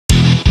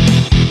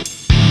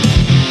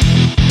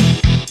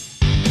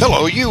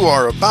Hello, you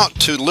are about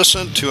to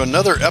listen to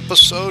another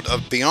episode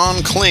of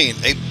Beyond Clean,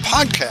 a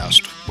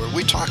podcast where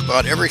we talk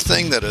about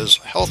everything that is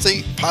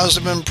healthy,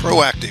 positive, and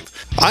proactive.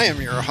 I am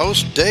your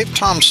host, Dave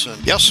Thompson.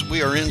 Yes,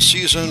 we are in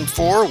season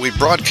 4. We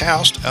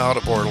broadcast out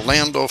of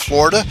Orlando,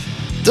 Florida.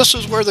 This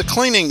is where the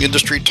cleaning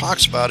industry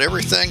talks about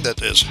everything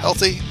that is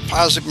healthy,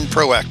 positive, and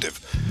proactive.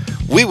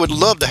 We would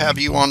love to have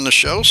you on the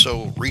show,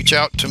 so reach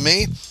out to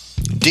me,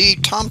 D.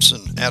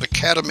 Thompson at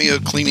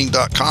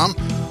academyofcleaning.com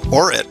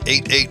or at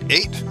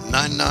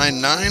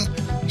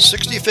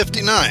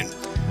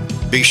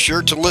 888-999-6059. Be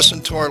sure to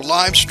listen to our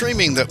live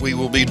streaming that we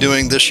will be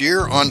doing this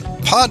year on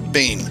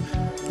Podbean.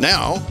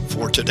 Now,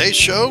 for today's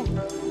show,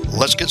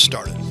 let's get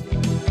started.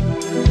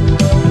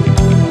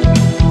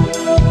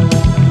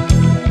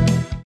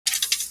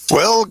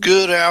 Well,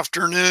 good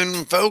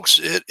afternoon, folks.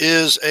 It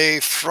is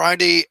a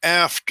Friday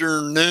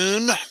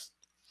afternoon.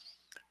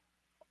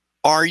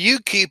 Are you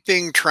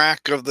keeping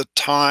track of the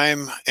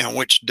time and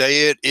which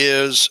day it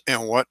is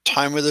and what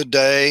time of the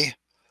day?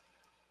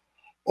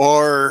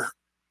 Or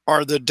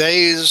are the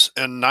days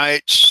and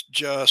nights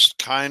just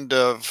kind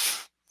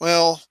of,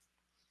 well,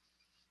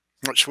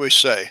 what should we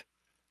say,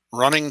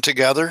 running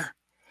together?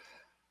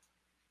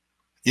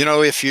 You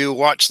know, if you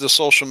watch the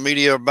social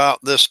media about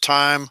this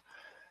time,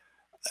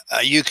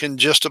 you can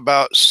just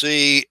about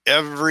see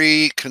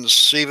every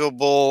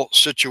conceivable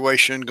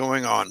situation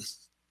going on.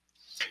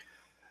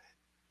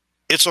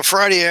 It's a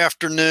Friday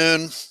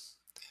afternoon.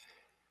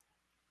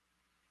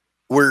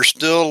 We're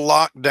still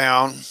locked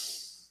down.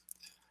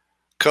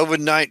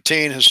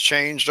 COVID-19 has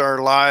changed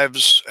our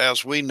lives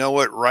as we know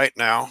it right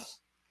now.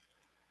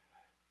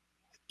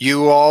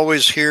 You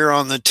always hear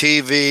on the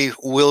TV,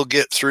 we'll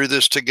get through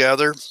this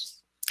together.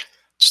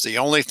 It's the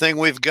only thing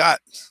we've got.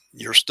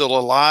 You're still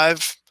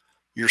alive.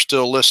 You're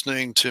still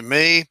listening to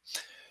me.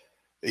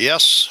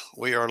 Yes,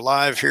 we are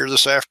live here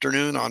this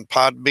afternoon on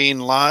Podbean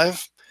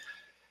Live.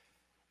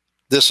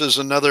 This is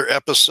another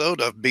episode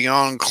of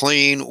Beyond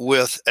Clean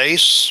with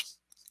ACE.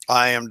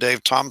 I am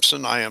Dave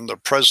Thompson. I am the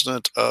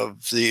president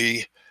of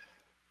the,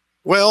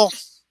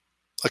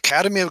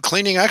 Academy of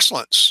Cleaning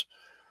Excellence,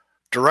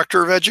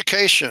 director of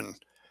education.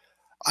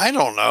 I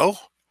don't know.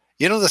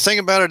 You know, the thing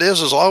about it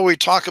is all we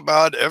talk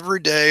about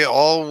every day,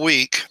 all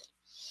week,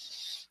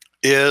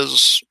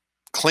 is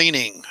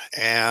cleaning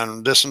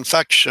and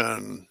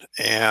disinfection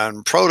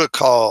and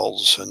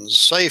protocols and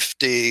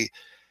safety.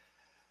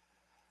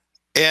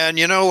 And,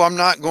 you know, I'm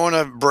not going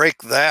to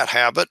break that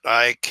habit.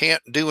 I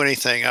can't do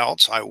anything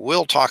else. I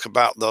will talk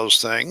about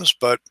those things,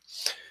 but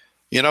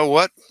you know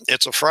what?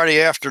 It's a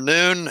Friday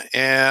afternoon,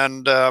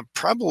 and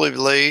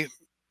probably,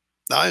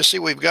 I see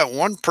we've got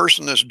one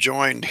person that's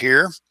joined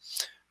here. I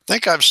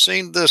think I've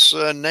seen this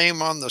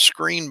name on the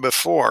screen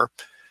before.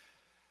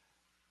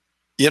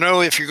 You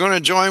know, if you're going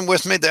to join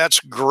with me, that's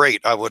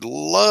great. I would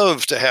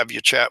love to have you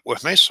chat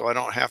with me so I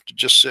don't have to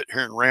just sit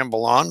here and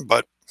ramble on,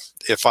 but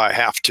if I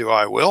have to,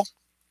 I will.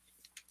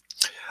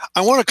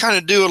 I want to kind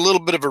of do a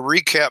little bit of a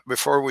recap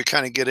before we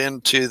kind of get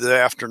into the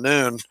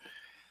afternoon.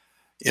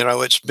 You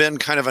know, it's been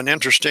kind of an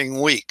interesting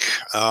week.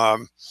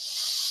 On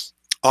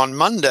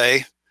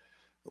Monday,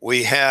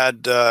 we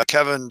had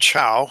Kevin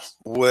Chow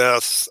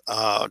with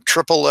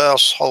Triple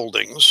S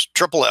Holdings,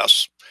 Triple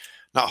S,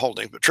 not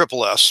Holdings, but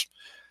Triple S.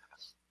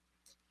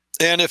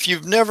 And if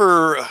you've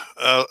never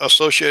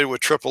associated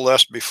with Triple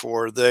S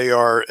before, they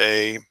are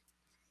a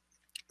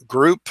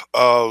group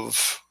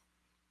of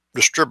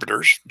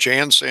distributors,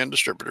 Jan-San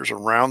distributors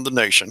around the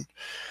nation.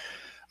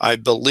 I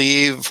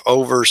believe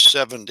over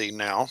 70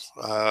 now.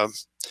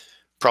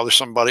 Probably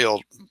somebody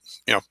will,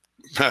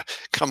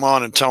 come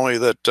on and tell me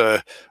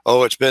that,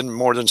 it's been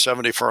more than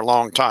 70 for a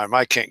long time.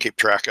 I can't keep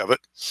track of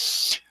it.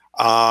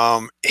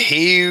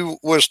 He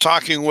was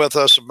talking with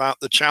us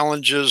about the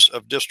challenges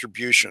of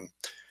distribution.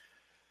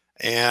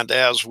 And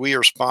as we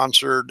are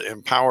sponsored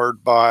and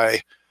powered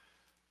by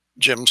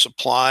Jim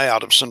Supply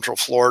out of Central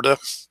Florida,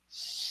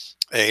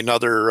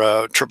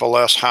 another Triple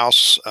S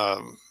house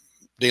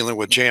dealing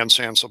with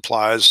Jan-San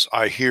supplies,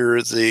 I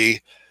hear the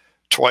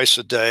twice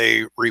a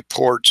day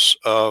reports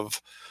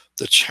of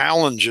the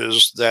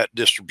challenges that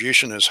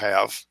distribution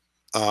have.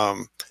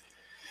 And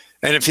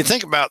if you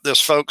think about this,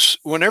 folks,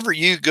 whenever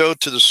you go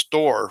to the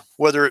store,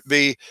 whether it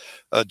be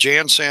a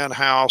Jan-San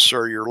house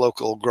or your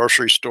local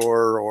grocery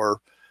store or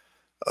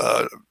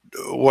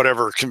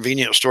whatever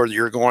convenience store that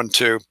you're going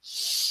to,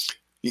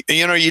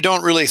 you know, you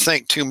don't really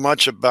think too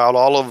much about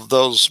all of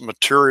those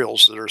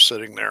materials that are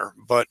sitting there,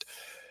 but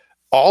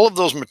all of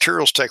those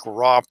materials take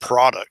raw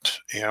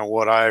product. And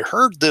what I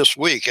heard this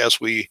week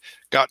as we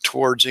got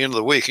towards the end of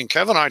the week, and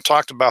Kevin and I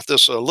talked about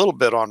this a little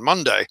bit on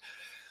Monday,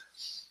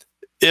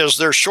 is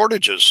there's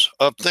shortages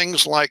of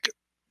things like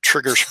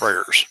trigger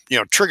sprayers,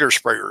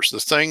 the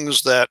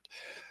things that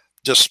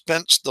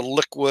dispense the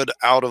liquid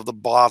out of the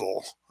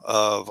bottle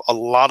of a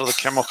lot of the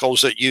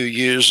chemicals that you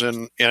use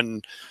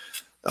in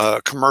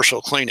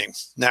commercial cleaning.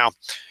 Now,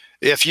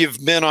 if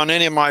you've been on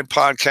any of my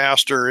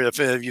podcasts or if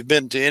you've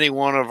been to any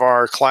one of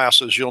our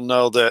classes, you'll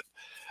know that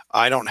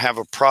I don't have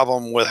a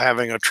problem with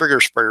having a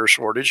trigger sprayer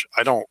shortage.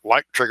 I don't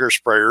like trigger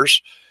sprayers.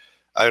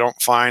 I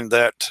don't find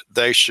that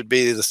they should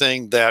be the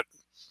thing that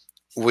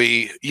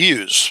we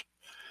use.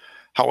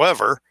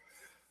 However,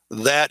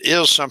 that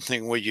is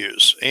something we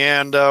use.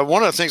 And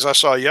one of the things I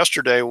saw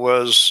yesterday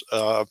was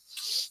a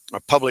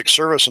public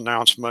service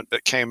announcement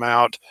that came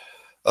out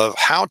of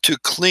how to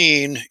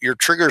clean your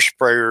trigger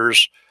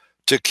sprayers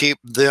to keep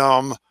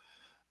them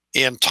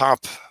in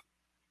top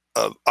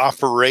of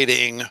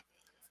operating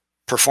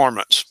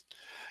performance.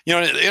 You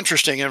know,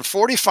 interesting, in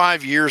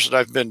 45 years that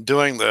I've been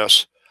doing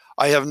this,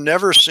 I have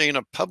never seen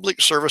a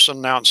public service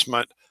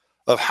announcement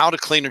of how to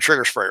clean a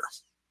trigger sprayer.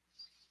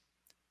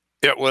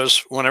 It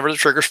was whenever the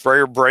trigger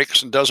sprayer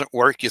breaks and doesn't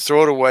work, you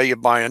throw it away, you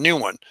buy a new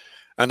one.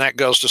 And that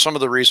goes to some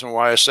of the reason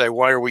why I say,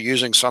 why are we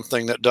using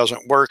something that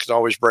doesn't work? It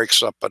always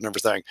breaks up and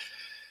everything.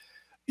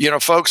 You know,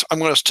 folks, I'm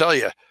going to tell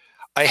you,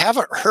 I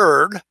haven't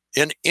heard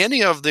in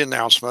any of the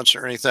announcements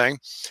or anything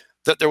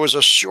that there was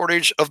a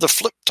shortage of the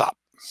flip top.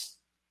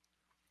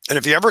 And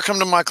if you ever come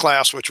to my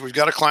class, which we've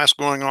got a class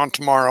going on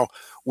tomorrow,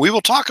 we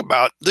will talk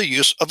about the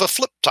use of a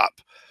flip top.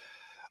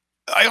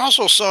 I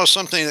also saw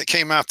something that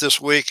came out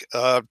this week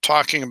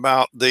talking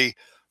about the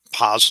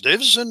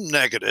positives and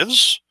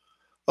negatives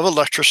of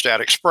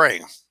electrostatic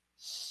spraying.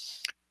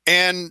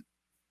 And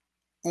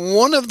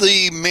one of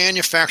the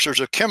manufacturers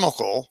of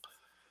chemical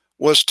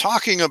was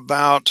talking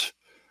about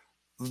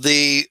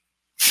the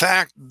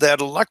fact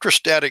that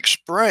electrostatic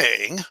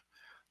spraying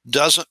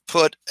doesn't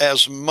put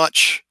as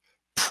much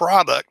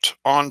product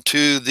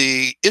onto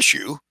the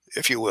issue,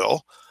 if you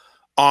will,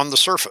 on the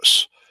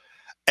surface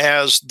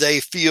as they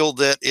feel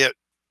that it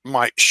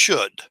might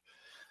should.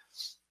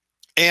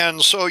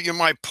 And so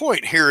my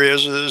point here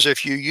is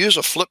if you use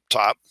a flip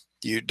top,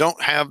 you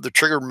don't have the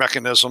trigger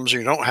mechanisms,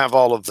 you don't have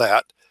all of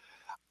that.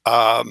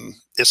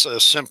 It's a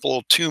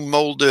simple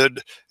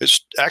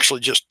it's actually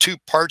just two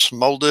parts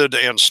molded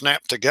and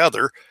snapped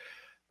together.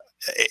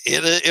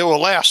 It will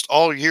last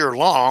all year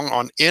long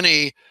on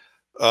any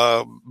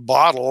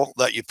bottle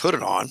that you put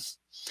it on.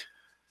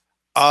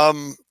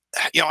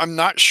 I'm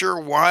not sure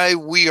why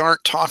we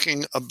aren't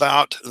talking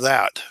about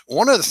that.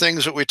 One of the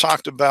things that we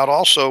talked about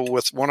also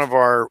with one of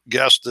our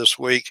guests this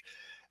week,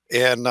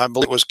 and I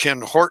believe it was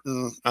Ken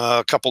Horton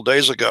a couple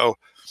days ago,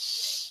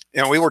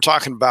 and we were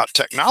talking about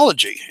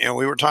technology, and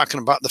we were talking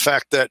about the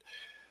fact that,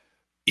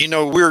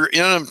 we're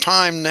in a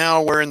time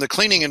now where in the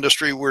cleaning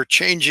industry, we're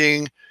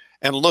changing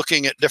and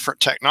looking at different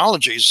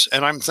technologies.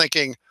 And I'm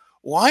thinking,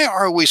 why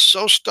are we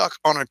so stuck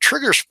on a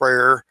trigger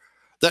sprayer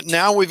that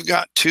now we've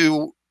got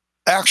to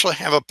actually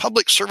have a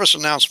public service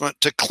announcement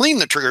to clean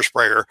the trigger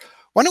sprayer?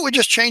 Why don't we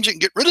just change it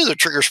and get rid of the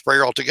trigger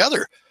sprayer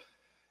altogether?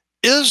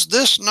 Is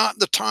this not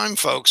the time,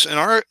 folks, in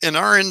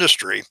our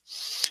industry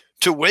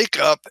to wake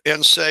up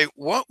and say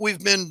what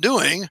we've been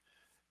doing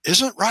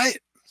isn't right?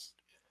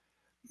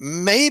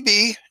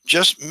 Maybe,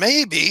 just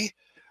maybe,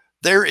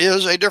 there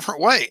is a different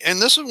way. And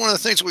this is one of the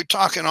things we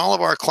talk in all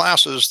of our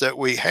classes that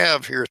we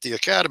have here at the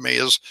Academy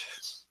is,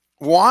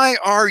 why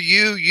are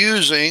you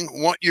using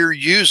what you're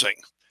using?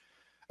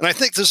 And I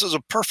think this is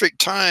a perfect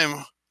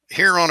time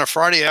here on a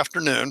Friday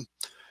afternoon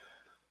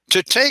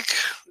to take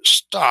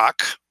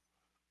stock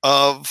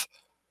of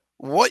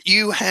what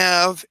you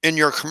have in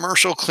your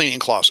commercial cleaning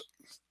closet.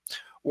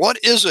 What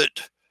is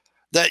it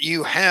that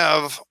you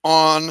have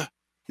on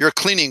your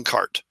cleaning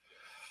cart?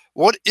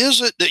 What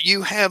is it that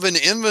you have in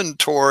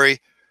inventory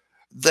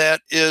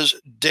that is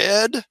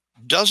dead,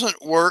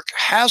 doesn't work,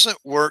 hasn't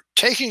worked,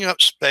 taking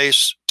up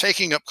space,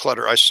 taking up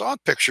clutter? I saw a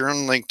picture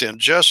on LinkedIn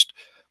just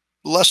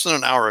less than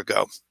an hour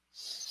ago,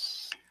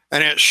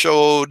 and it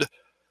showed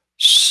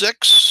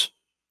 6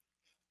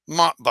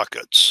 mop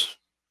buckets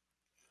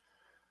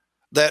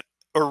that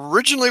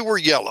originally were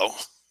yellow.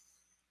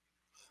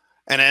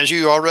 And as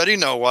you already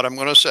know what I'm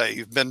going to say,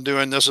 you've been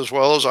doing this as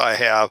well as I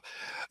have,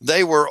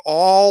 they were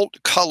all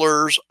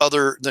colors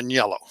other than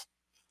yellow.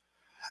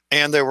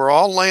 And they were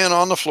all laying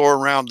on the floor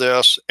around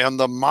this, and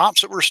the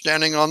mops that were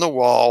standing on the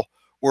wall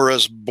were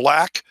as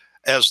black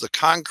as the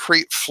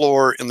concrete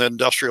floor in the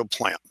industrial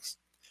plant.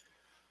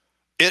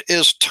 It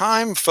is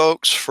time,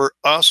 folks, for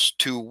us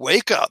to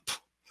wake up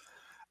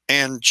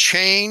and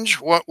change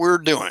what we're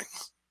doing.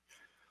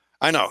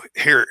 I know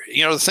here,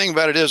 the thing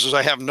about it is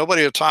I have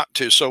nobody to talk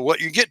to. So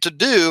what you get to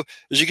do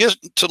is you get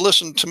to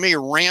listen to me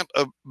rant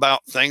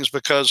about things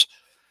because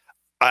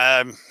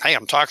I'm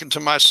talking to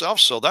myself.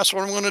 So that's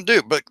what I'm going to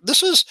do. But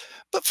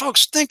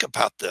folks, think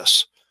about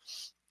this.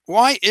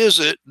 Why is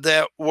it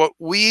that what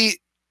we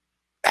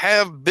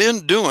have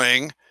been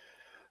doing,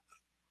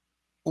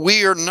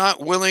 we are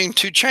not willing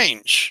to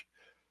change?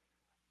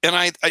 And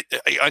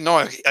I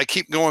know I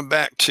keep going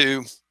back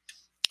to,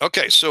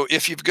 okay, so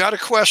if you've got a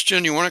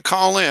question you want to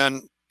call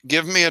in,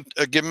 give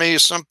me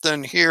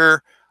something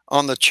here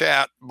on the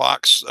chat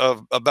box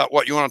about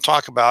what you want to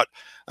talk about,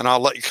 and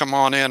I'll let you come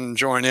on in and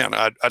join in.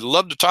 I'd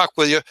love to talk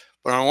with you,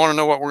 but I want to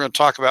know what we're going to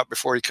talk about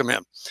before you come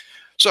in.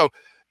 So,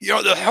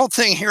 the whole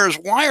thing here is,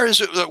 why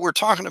is it that we're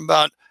talking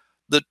about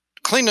the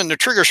cleaning the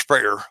trigger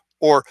sprayer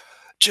or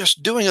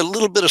just doing a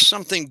little bit of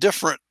something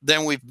different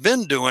than we've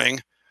been doing,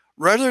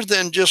 rather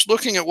than just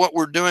looking at what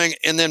we're doing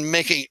and then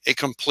making a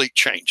complete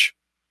change?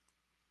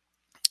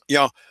 You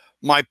know,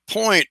 my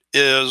point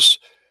is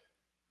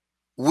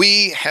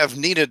we have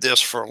needed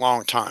this for a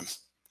long time.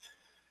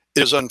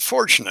 It is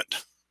unfortunate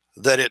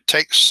that it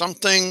takes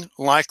something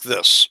like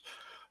this,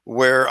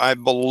 where I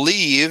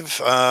believe,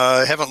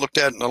 I haven't looked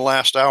at it in the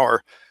last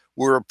hour,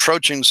 we're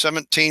approaching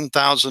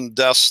 17,000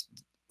 deaths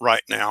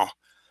right now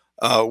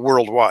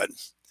worldwide.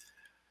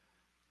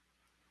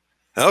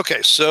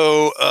 Okay,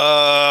 so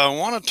I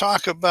want to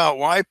talk about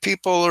why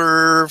people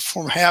are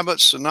form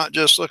habits and not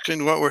just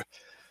looking what we're.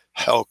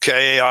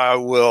 Okay, I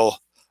will.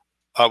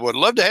 I would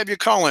love to have you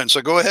call in.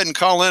 So go ahead and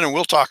call in and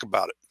we'll talk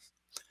about it.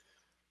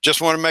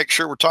 Just want to make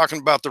sure we're talking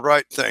about the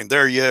right thing.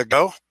 There you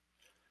go.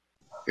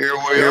 Here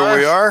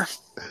we are.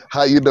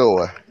 How you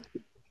doing?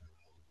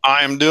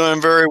 I am doing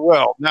very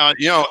well. Now,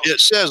 it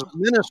says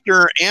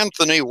Minister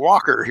Anthony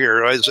Walker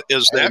here. Is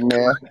Hey that man,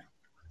 correct?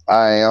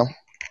 I am.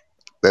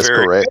 That's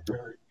Very correct. good.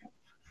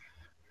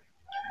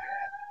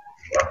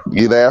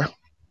 You there?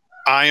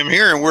 I am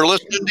here and we're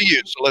listening to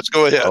you. So let's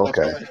go ahead.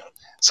 Okay.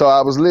 So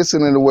I was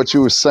listening to what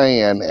you were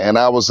saying, and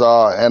I was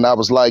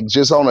like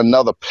just on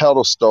another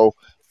pedestal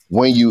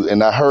when you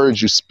and I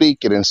heard you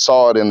speak it and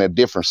saw it in a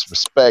different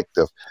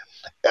perspective.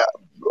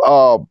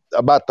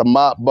 About the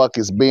mop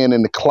buckets being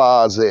in the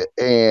closet,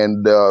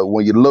 and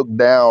when you look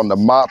down, the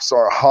mops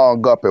are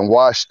hung up and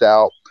washed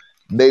out.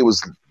 They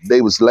was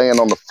they was laying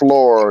on the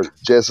floor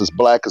just as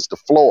black as the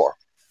floor.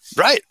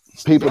 Right.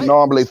 People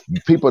normally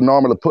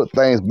put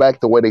things back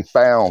the way they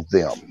found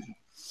them,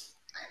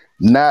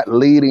 not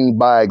leading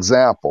by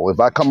example. If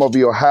I come over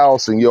your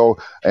house and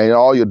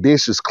all your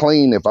dishes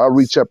clean, if I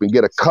reach up and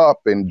get a cup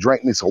and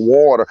drink me some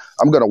water,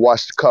 I'm gonna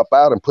wash the cup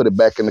out and put it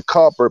back in the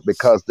cupboard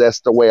because that's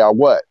the way I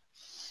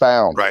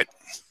found it. Right.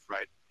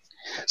 Right.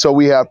 So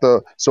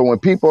when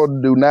people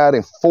do not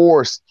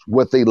enforce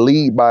what they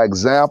lead by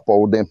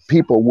example, then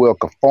people will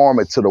conform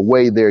it to the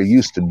way they're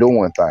used to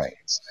doing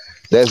things.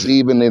 That's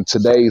even in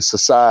today's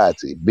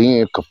society,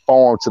 being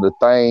conformed to the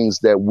things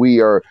that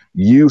we are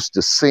used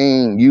to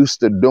seeing, used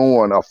to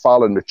doing, or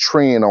following the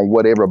trend on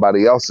what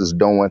everybody else is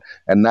doing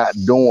and not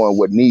doing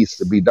what needs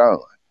to be done.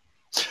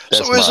 That's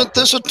So my isn't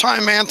this opinion.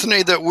 a time,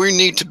 Anthony, that we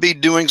need to be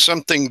doing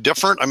something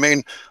different? I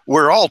mean,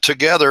 we're all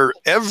together.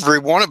 Every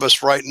one of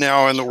us right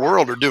now in the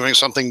world are doing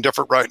something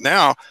different right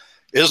now.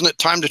 Isn't it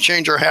time to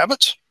change our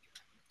habits?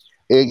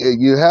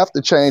 You have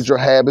to change your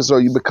habits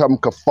or you become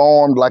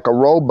conformed like a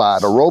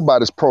robot. A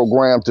robot is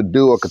programmed to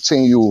do a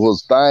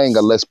continuous thing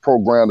unless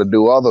programmed to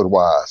do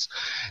otherwise.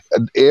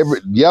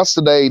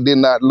 Yesterday did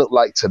not look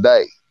like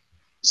today.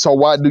 So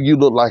why do you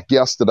look like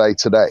yesterday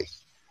today?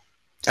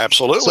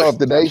 Absolutely. So if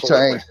the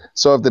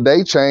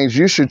day change,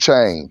 you should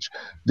change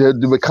to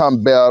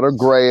become better,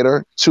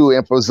 greater, to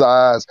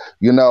emphasize.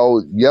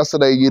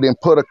 Yesterday you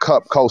didn't put a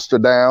cup coaster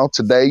down.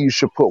 Today you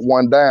should put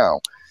one down.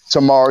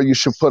 Tomorrow you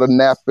should put a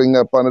napkin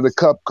up under the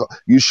cup.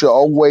 You should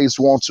always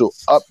want to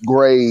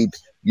upgrade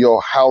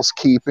your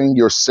housekeeping,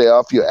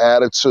 yourself, your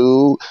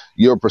attitude,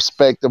 your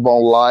perspective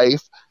on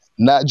life.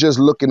 Not just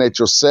looking at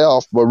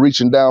yourself, but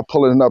reaching down,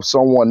 pulling up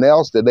someone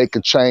else that they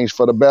could change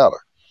for the better.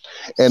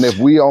 And if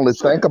we only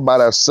think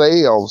about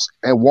ourselves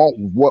and want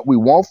what we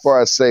want for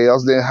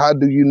ourselves, then how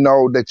do you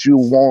know that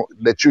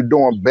you're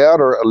doing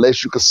better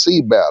unless you can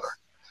see better?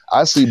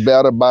 I see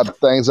better by the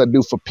things I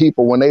do for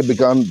people when they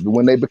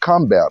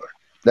become better.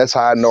 That's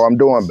how I know I'm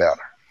doing better.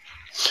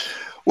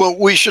 Well,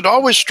 we should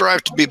always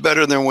strive to be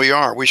better than we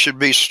are. We should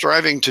be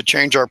striving to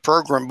change our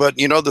program. But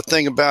the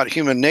thing about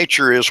human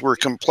nature is we're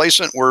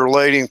complacent. We're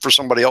waiting for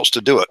somebody else to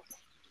do it.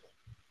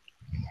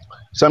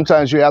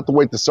 Sometimes you have to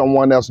wait till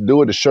someone else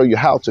do it to show you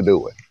how to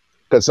do it.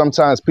 Because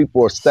sometimes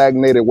people are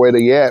stagnated where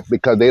they at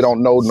because they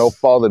don't know no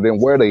farther than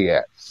where they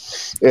at.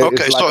 It's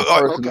Okay, like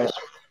a person.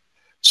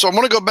 so I'm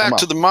going to go Come back on.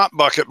 to the mop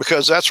bucket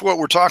because that's what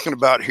we're talking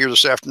about here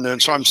this afternoon.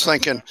 So I'm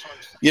thinking,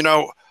 you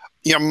know,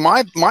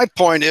 my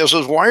point is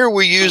why are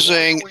we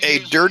using a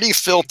dirty,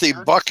 filthy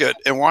bucket,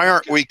 and why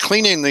aren't we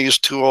cleaning these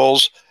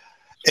tools?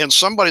 And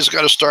somebody's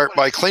got to start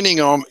by cleaning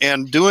them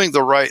and doing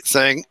the right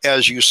thing,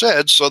 as you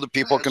said, so that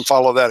people can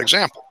follow that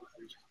example.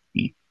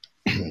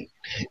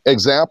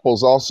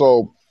 Examples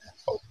also,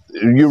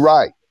 you're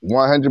right,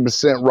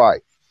 100%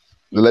 right.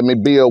 Let me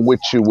build with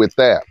you with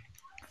that.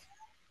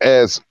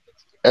 As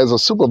a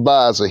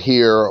supervisor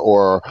here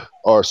or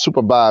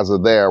supervisor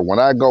there, when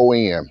I go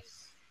in,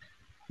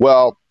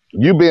 well,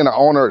 you being the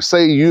owner,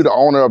 say you the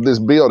owner of this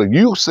building,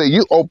 you say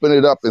you open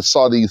it up and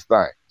saw these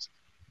things.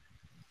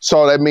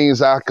 So that means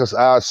because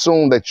I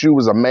assume that you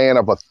was a man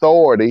of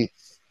authority.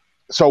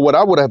 So what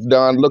I would have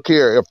done, look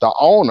here, if the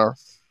owner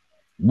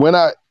went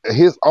out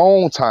his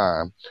own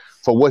time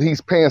for what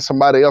he's paying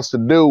somebody else to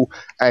do,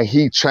 and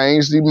he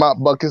changed the mop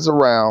buckets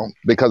around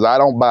because I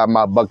don't buy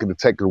my bucket to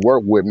take to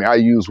work with me. I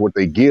use what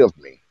they give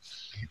me.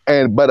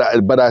 But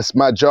it's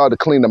my job to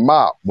clean the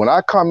mop. When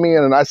I come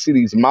in and I see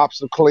these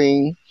mops are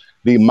clean,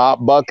 the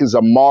mop buckets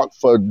are marked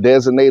for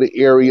designated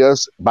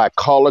areas by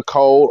color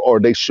code, or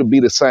they should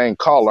be the same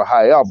color.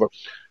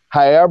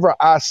 However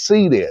I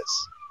see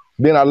this,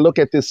 then I look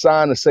at this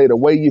sign and say the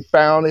way you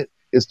found it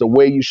is the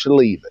way you should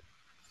leave it.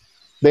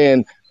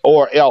 Then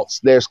or else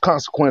there's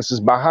consequences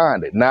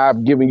behind it. Now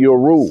I've given you a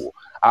rule.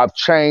 I've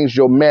changed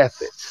your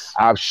method.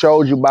 I've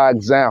showed you by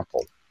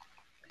example.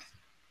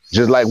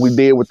 Just like we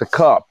did with the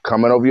cup,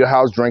 coming over your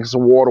house, drinking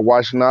some water,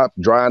 washing up,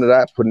 drying it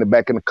up, putting it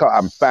back in the cup.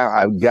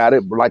 I got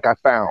it like I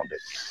found it.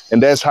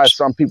 And that's how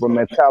some people's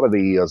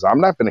mentality is.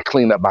 I'm not going to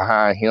clean up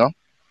behind him.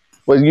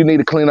 Well, you need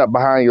to clean up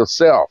behind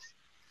yourself.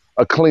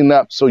 Or clean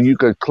up so you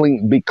could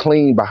be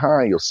clean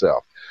behind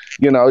yourself.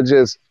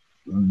 Just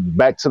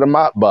back to the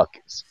mop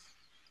buckets.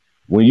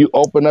 When you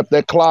open up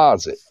that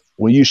closet,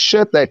 when you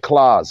shut that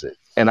closet,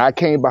 and I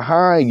came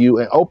behind you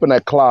and opened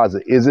that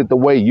closet, is it the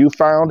way you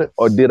found it,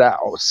 or did I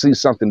see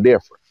something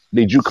different?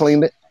 Did you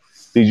clean it?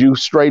 Did you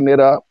straighten it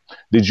up?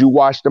 Did you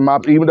wash them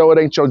up? Even though it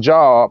ain't your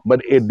job,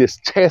 but it is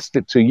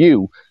tested to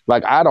you,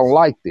 like, I don't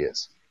like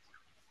this.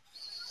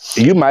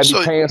 You might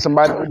be paying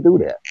somebody to do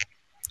that.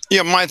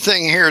 Yeah, my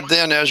thing here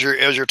then, as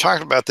you're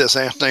talking about this,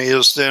 Anthony,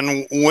 is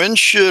then when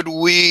should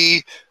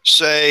we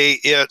say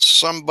it's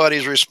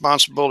somebody's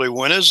responsibility?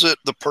 When is it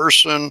the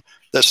person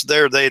that's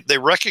there? They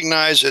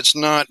recognize it's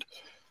not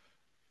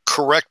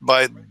correct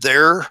by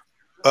their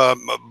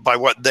by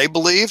what they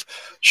believe.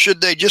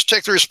 Should they just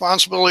take the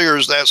responsibility, or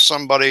is that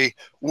somebody?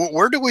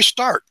 Where do we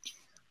start?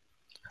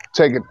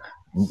 Take it.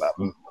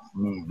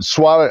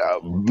 Swallow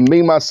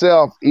me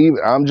myself. Even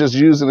I'm just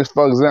using this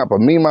for example.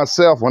 Me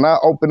myself, when I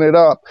open it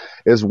up,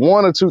 it's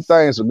one or two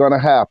things are going to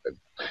happen.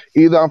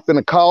 Either I'm going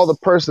to call the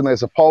person that's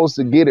supposed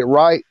to get it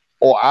right,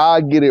 or I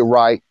get it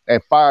right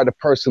and fire the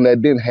person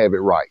that didn't have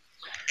it right.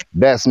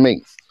 That's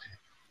me.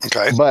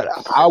 Okay. But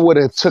I would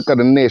have took an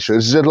initial.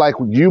 It's just like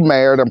you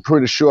married, I'm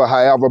pretty sure,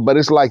 however, but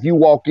it's like you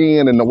walk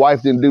in and the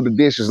wife didn't do the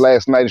dishes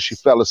last night and she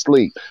fell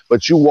asleep,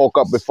 but you woke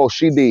up before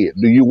she did.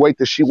 Do you wait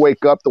till she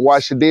wake up to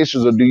wash the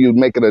dishes, or do you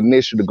make an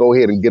initial to go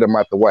ahead and get them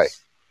out the way?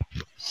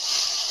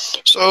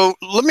 So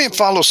let me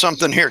follow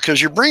something here, because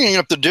you're bringing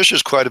up the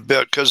dishes quite a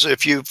bit, because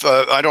if you've,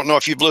 I don't know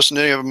if you've listened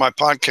to any of my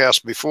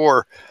podcasts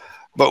before,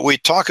 but we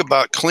talk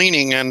about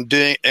cleaning and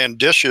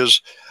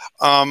dishes.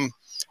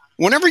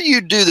 Whenever you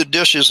do the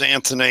dishes,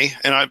 Anthony,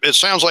 and it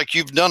sounds like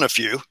you've done a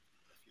few.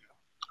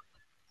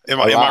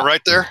 Am I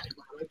right there?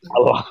 A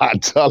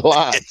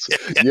lot.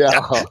 Yeah.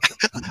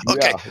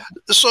 Okay. Yeah.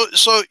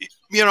 So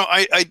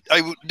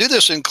I do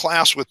this in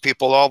class with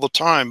people all the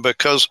time,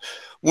 because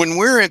when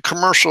we're in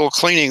commercial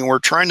cleaning, we're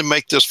trying to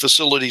make this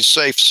facility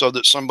safe so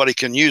that somebody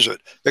can use it,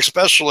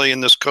 especially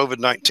in this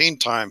COVID-19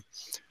 time.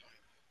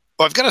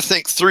 Well, I've got to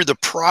think through the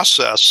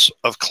process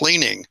of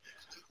cleaning.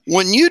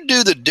 When you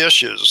do the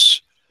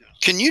dishes,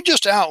 can you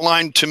just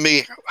outline to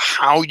me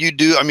how you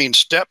do,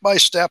 step by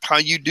step, how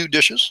you do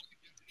dishes?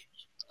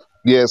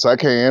 Yes, I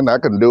can. I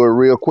can do it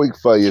real quick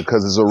for you,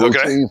 because it's a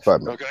routine for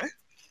me. Okay.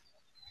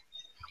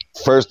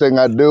 First thing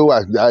I do,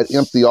 I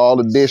empty all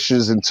the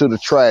dishes into the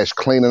trash,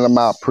 cleaning them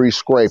out,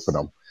 pre-scraping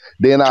them.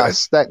 Then I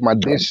stack my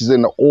dishes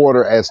in the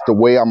order as the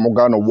way I'm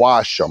going to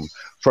wash them.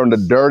 From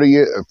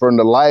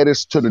the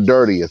lightest to the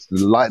dirtiest.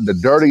 The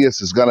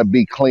dirtiest is going to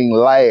be clean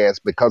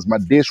last, because my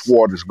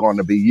dishwater is going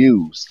to be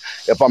used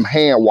if I'm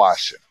hand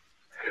washing.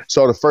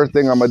 So the first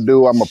thing I'm gonna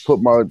do, I'm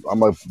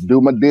gonna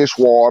do my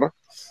dishwater.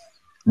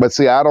 But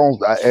see,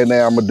 and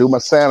then I'm gonna do my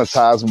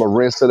sanitizer, but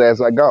rinse it as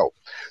I go.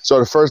 So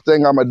the first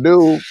thing I'm gonna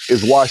do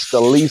is wash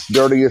the least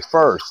dirtiest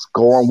first,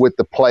 going with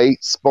the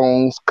plates,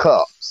 spoons,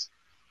 cups.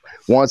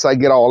 Once I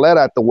get all that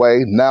out the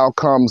way, now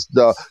comes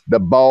the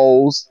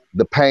bowls,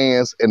 the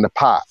pans, and the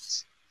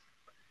pots.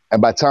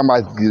 And by the time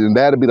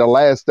that'll be the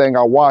last thing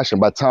I wash. And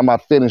by the time I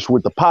finish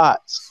with the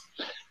pots,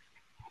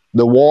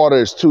 the water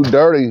is too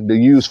dirty to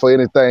use for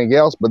anything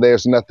else, but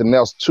there's nothing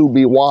else to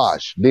be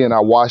washed. Then I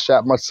wash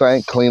out my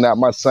sink, clean out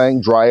my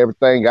sink, dry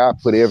everything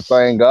out, put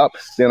everything up.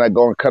 Then I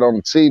go and cut on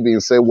the TV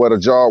and say, what a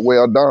job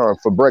well done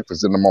for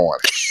breakfast in the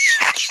morning.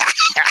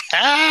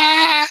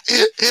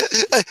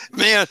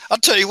 Man, I'll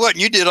tell you what,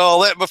 you did all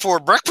that before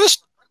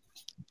breakfast?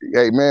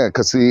 Hey, man,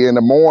 because see, in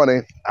the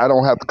morning, I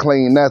don't have to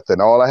clean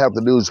nothing. All I have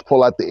to do is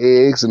pull out the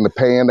eggs, and the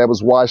pan that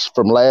was washed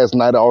from last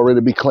night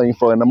already be clean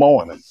for in the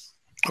morning.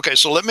 Okay,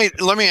 so let me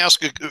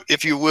ask you,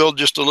 if you will,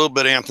 just a little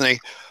bit, Anthony.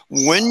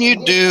 When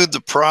you do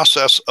the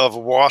process of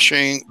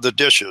washing the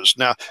dishes,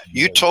 now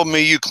you told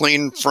me you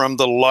clean from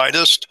the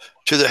lightest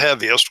to the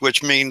heaviest,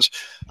 which means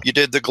you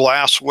did the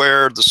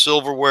glassware, the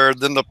silverware,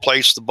 then the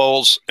plates, the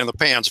bowls, and the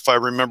pans, if I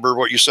remember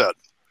what you said.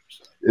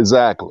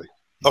 Exactly.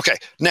 Okay,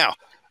 now,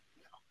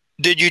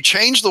 did you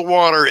change the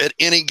water at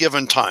any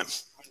given time?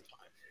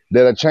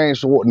 Did I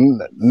change the water?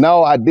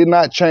 No, I did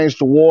not change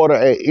the water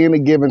at any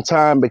given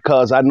time,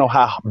 because I know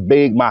how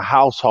big my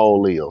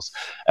household is.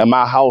 And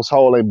my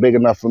household ain't big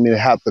enough for me to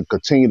have to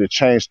continue to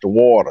change the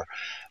water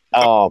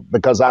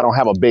because I don't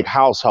have a big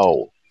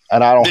household.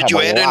 And I don't have a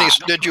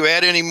lot. Did you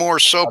add any more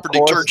soap or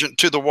detergent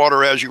to the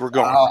water as you were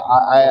going?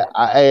 I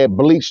add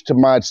bleach to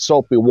my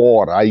soapy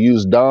water. I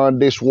use Dawn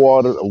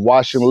dishwater,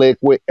 washing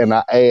liquid, and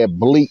I add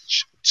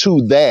bleach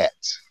to that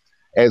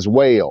as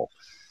well.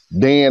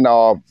 Then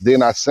I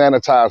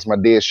sanitize my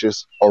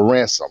dishes or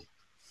rinse them.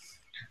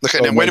 Okay,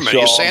 so now wait a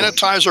minute. You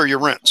sanitize or you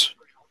rinse?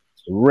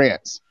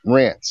 Rinse.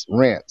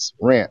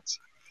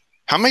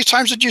 How many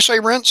times did you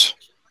say rinse?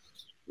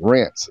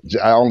 Rinse.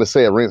 I only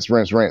say rinse,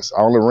 rinse, rinse.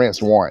 I only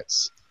rinse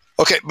once.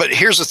 Okay, but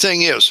here's the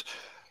thing is,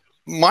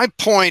 my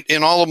point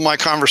in all of my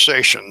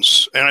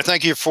conversations, and I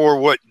thank you for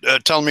what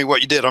telling me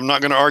what you did. I'm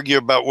not going to argue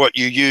about what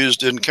you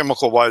used in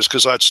chemical wise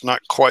because that's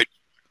not quite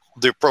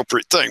the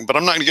appropriate thing, but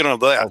I'm not going to get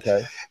into that.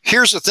 Okay.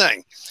 Here's the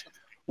thing.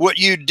 What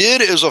you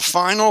did is a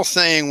final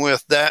thing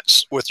with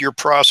your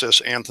process,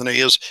 Anthony,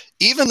 is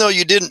even though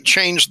you didn't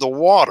change the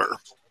water,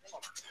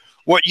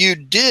 what you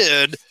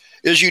did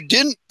is you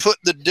didn't put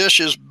the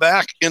dishes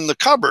back in the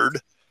cupboard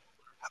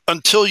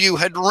until you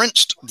had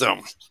rinsed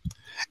them.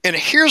 And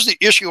here's the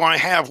issue I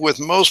have with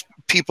most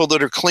people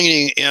that are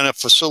cleaning in a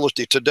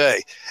facility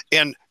today.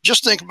 And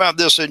just think about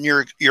this in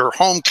your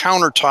home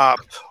countertop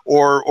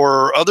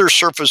or other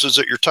surfaces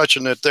that you're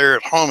touching it there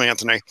at home,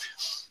 Anthony.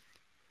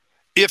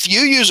 If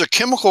you use a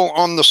chemical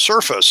on the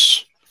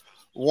surface,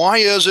 why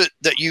is it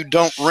that you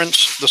don't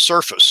rinse the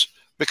surface?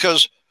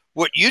 Because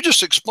what you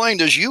just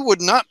explained is you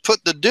would not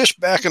put the dish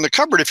back in the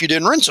cupboard if you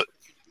didn't rinse it.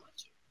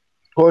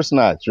 Of course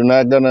not. You're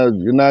not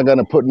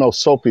gonna put no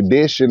soapy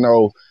dish,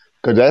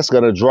 because that's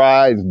gonna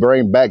dry and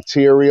bring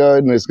bacteria,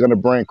 and it's gonna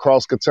bring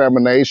cross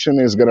contamination.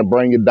 It's gonna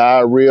bring you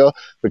diarrhea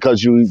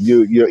because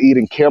you're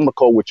eating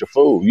chemical with your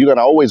food. You're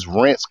gonna always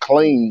rinse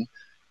clean.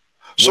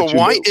 So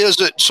why is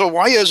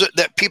it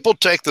that people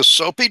take the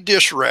soapy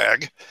dish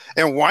rag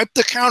and wipe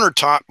the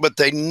countertop, but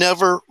they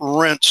never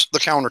rinse the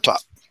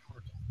countertop?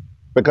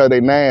 Because they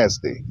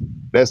nasty.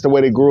 That's the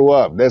way they grew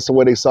up. That's the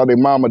way they saw their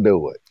mama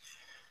do it.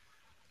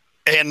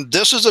 And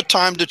this is a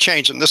time to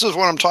change. And this is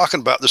what I'm talking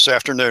about this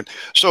afternoon.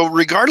 So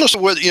regardless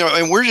of what,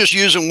 and we're just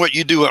using what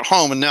you do at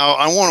home. And now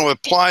I want to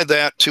apply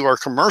that to our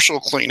commercial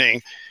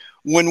cleaning.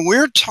 When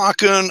we're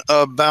talking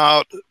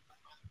about,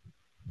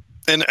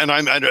 and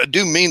I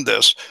do mean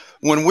this,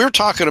 when we're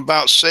talking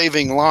about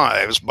saving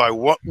lives by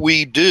what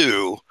we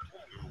do,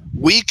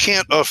 we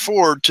can't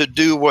afford to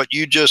do what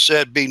you just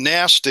said, be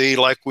nasty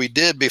like we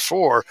did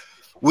before.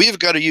 We've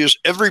got to use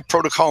every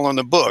protocol in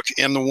the book.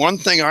 And the one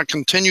thing I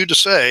continue to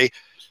say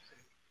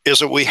is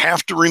that we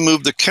have to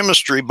remove the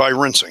chemistry by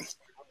rinsing.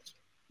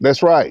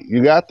 That's right.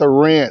 You got the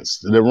rinse.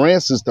 The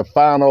rinse is the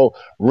final.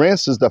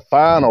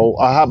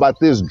 Or how about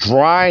this?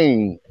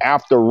 Drying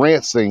after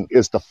rinsing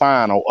is the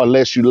final,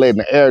 unless you letting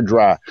the air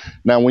dry.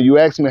 Now, when you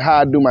ask me how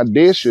I do my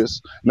dishes,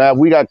 now if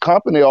we got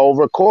company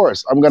over, of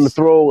course, I'm gonna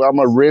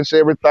rinse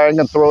everything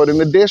and throw it in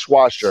the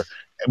dishwasher.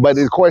 But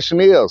the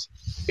question is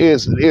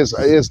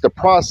the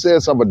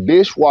process of a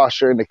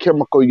dishwasher and the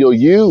chemical you'll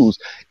use,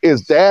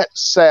 is that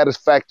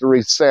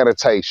satisfactory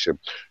sanitation?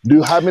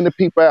 How many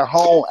people at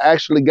home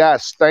actually got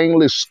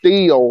stainless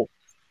steel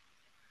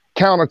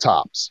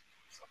countertops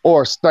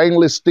or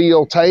stainless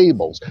steel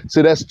tables?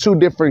 So that's two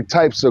different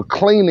types of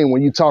cleaning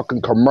when you're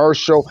talking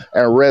commercial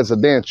and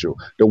residential.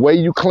 The way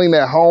you clean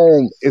at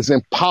home is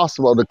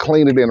impossible to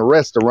clean it in a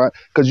restaurant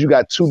because you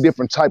got two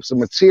different types of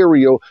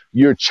material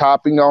you're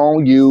chopping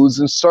on,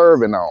 using,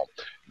 serving on.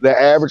 The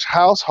average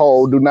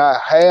household do not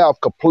have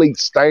complete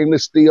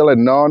stainless steel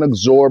and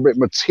non-absorbent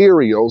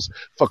materials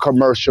for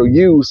commercial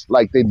use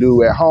like they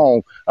do at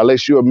home,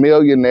 unless you're a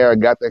millionaire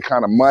and got that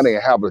kind of money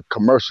and have a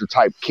commercial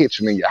type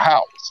kitchen in your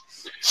house.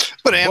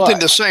 But Anthony,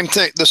 the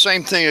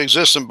same thing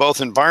exists in both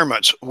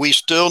environments. We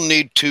still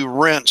need to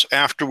rinse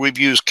after we've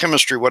used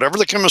chemistry, whatever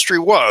the chemistry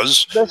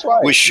was. That's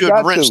right. We should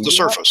rinse the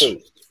surface.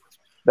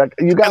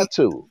 You got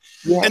to.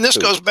 And this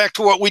goes back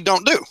to what we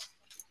don't do.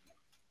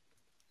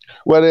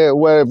 Well,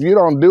 if you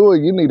don't do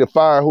it, you need to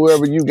fire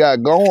whoever you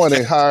got going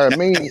and hire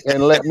me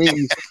and let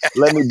me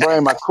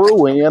bring my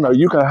crew in, or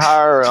you can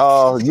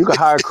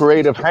hire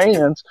Creative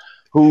Hands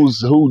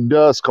who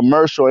does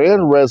commercial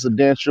and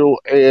residential,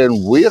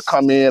 and we'll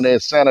come in and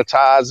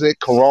sanitize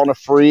it, corona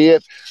free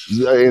it,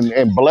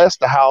 and bless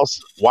the house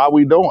while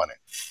we doing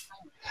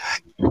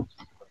it.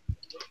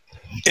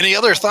 Any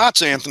other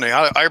thoughts, Anthony?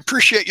 I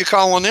appreciate you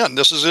calling in.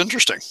 This is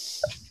interesting.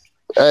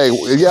 Hey,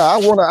 yeah, I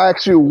want to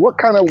ask you, what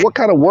kind of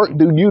work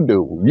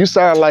do? You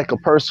sound like a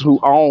person who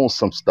owns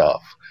some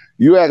stuff.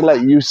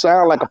 You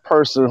sound like a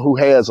person who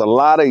has a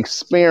lot of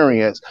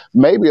experience,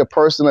 maybe a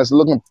person that's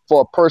looking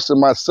for a person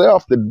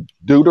myself to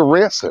do the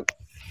rinsing.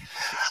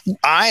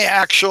 I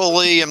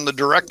actually am the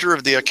director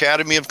of the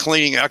Academy of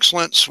Cleaning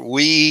Excellence.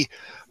 We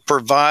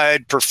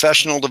provide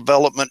professional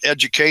development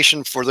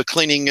education for the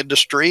cleaning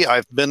industry.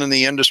 I've been in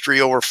the industry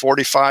over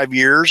 45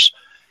 years.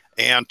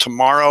 And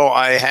tomorrow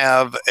I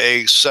have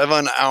a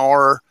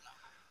 7-hour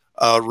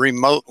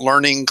remote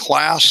learning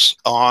class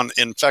on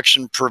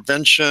infection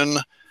prevention,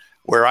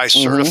 where I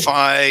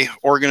certify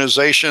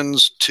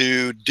organizations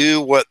to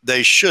do what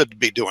they should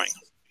be doing.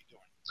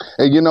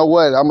 Hey, you know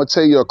what? I'm going to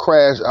tell you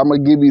I'm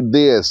going to give you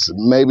this.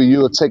 Maybe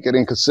you'll take it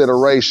in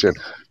consideration.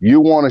 You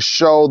want to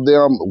show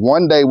them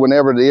one day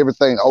whenever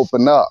everything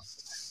open up,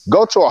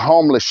 go to a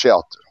homeless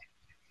shelter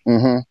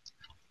and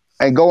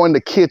go in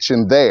the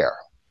kitchen there.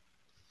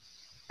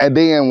 And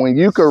then when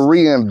you can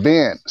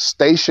reinvent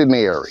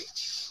stationery,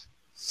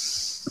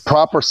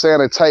 proper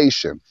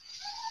sanitation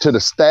to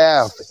the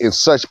staff in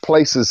such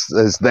places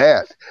as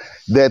that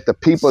the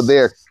people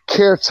there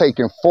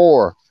caretaking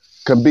for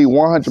can be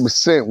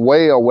 100%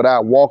 well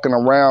without walking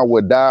around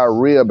with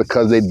diarrhea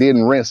because they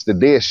didn't rinse the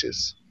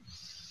dishes.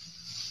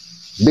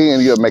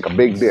 Then you'll make a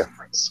big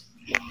difference.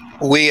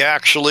 We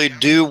actually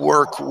do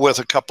work with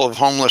a couple of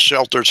homeless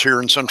shelters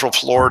here in Central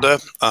Florida.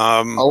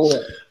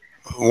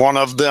 One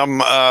of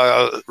them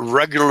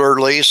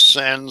regularly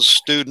sends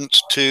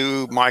students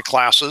to my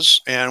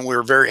classes, and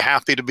we're very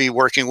happy to be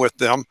working with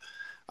them.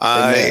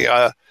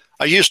 I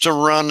used to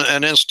run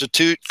an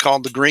institute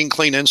called the Green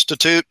Clean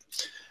Institute,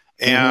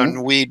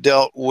 and we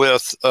dealt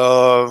with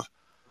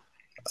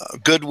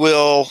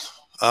Goodwill,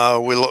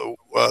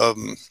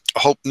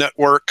 Hope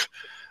Network,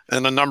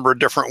 and a number of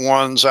different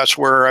ones. That's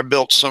where I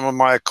built some of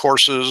my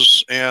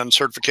courses and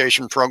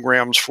certification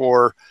programs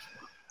for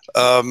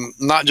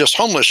not just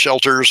homeless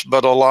shelters,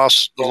 but a lot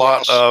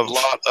of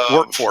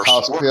workforce.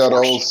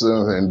 Hospitals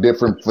and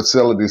different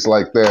facilities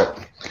like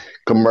that,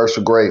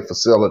 commercial grade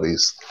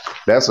facilities.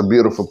 That's a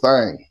beautiful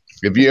thing.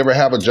 If you ever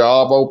have a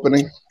job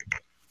opening,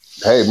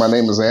 hey, my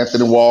name is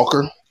Anthony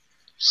Walker,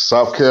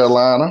 South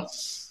Carolina,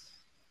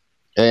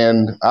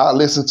 and I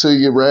listen to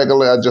you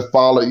regularly. I just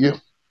follow you.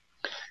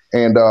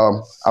 And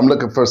I'm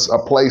looking for a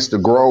place to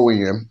grow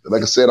in.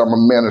 Like I said, I'm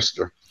a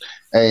minister.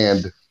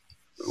 And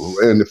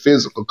in the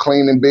physical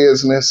cleaning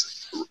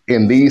business,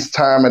 in these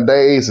time of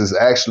days, is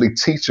actually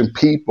teaching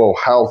people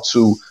how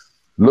to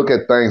look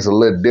at things a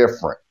little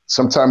different.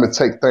 Sometimes it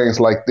takes things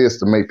like this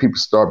to make people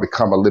start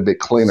becoming a little bit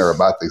cleaner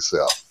about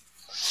themselves.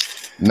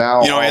 Now,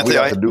 all we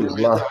have to do is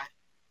learn.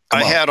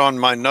 I had on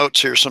my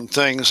notes here some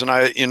things, and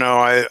I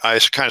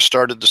kind of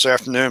started this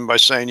afternoon by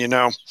saying,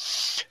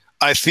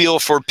 I feel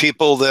for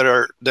people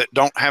that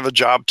don't have a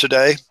job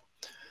today.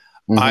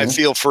 I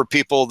feel for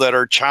people that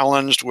are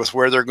challenged with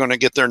where they're going to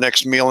get their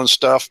next meal and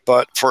stuff.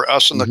 But for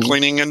us in the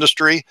cleaning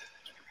industry,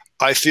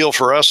 I feel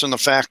for us in the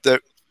fact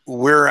that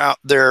we're out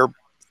there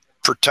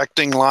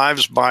protecting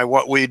lives by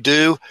what we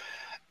do.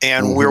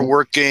 And we're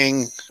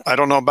working, I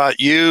don't know about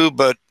you,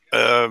 but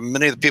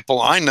many of the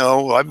people I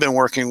know, I've been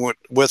working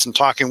with and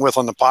talking with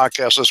on the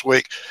podcast this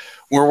week,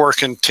 we're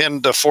working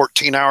 10 to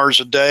 14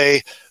 hours a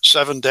day,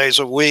 7 days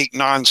a week,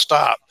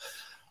 nonstop.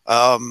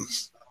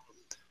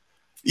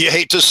 You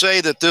hate to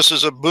say that this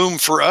is a boom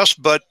for us,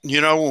 but,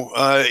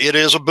 it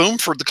is a boom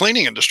for the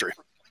cleaning industry.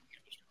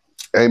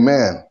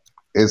 Amen.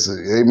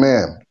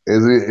 Amen.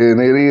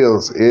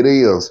 It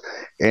is.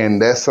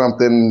 And that's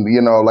something,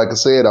 like I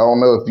said, I don't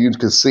know if you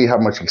can see how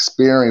much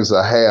experience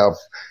I have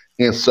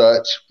in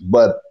such,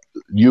 but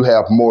you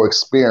have more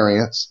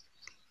experience.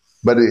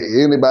 But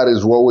anybody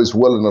is always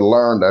willing to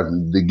learn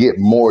to get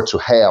more, to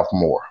have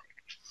more.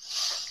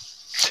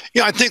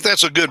 Yeah, I think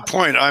that's a good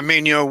point. I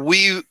mean,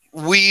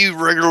 we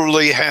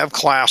regularly have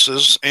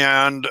classes,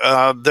 and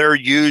they're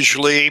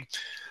usually,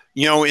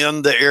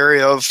 in the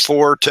area of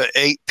 4 to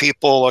 8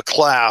 people a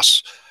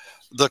class.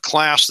 The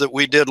class that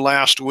we did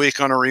last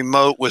week on a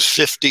remote was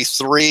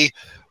 53.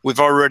 We've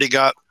already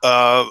got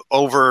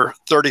over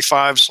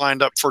 35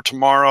 signed up for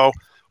tomorrow.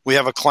 We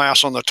have a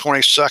class on the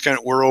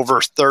 22nd. We're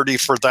over 30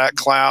 for that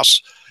class.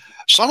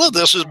 Some of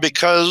this is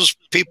because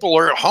people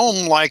are at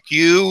home like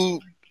you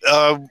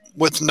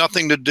with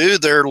nothing to do.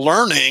 They're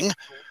learning.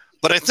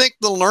 But I think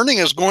the learning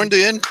is going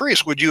to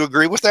increase. Would you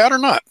agree with that or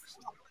not?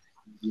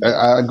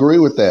 I agree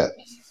with that.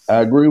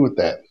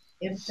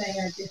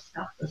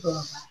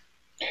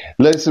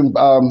 Listen,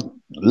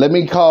 let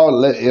me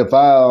call. If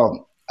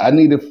I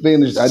need to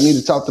finish, I need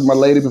to talk to my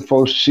lady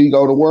before she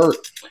go to work.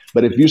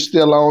 But if you're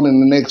still on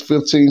in the next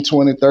 15,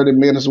 20, 30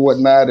 minutes or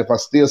whatnot, if I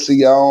still see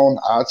you on,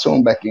 I'll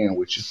tune back in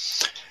with you.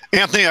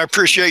 Anthony, I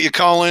appreciate you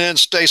calling in.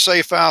 Stay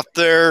safe out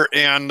there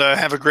and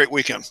have a great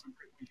weekend.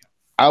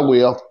 I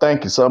will.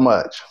 Thank you so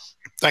much.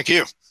 Thank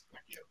you.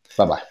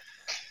 Bye-bye.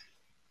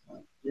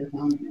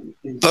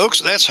 Folks,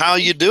 that's how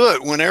you do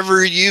it.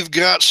 Whenever you've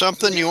got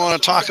something you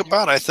want to talk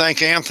about, I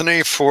thank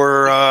Anthony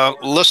for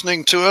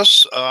listening to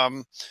us,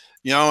 and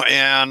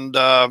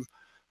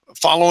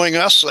following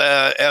us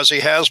as he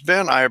has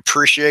been. I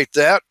appreciate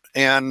that.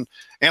 And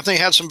Anthony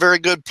had some very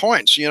good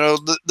points.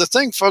 The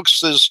thing,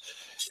 folks, is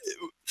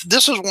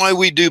this is why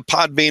we do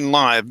Podbean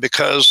Live,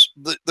 because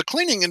the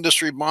cleaning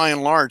industry, by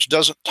and large,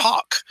 doesn't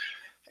talk.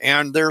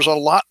 And there's a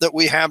lot that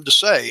we have to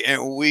say.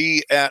 And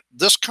we, at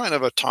this kind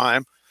of a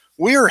time,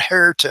 we are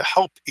here to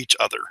help each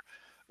other.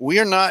 We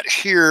are not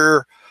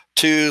here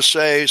to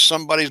say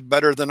somebody's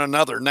better than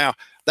another. Now,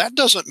 that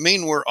doesn't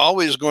mean we're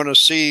always going to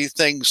see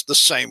things the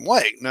same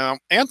way. Now,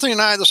 Anthony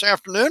and I this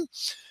afternoon,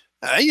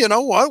 you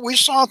know what? We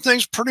saw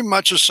things pretty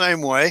much the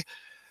same way.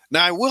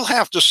 Now, I will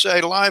have to say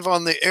live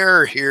on the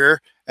air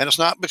here, and it's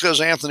not because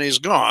Anthony's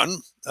gone.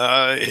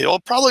 He'll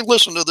probably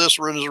listen to this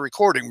in his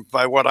recording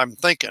by what I'm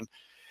thinking,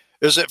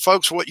 is that,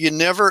 folks, what you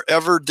never,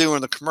 ever do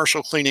in the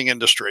commercial cleaning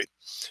industry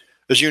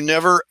is you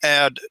never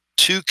add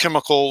 2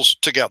 chemicals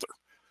together.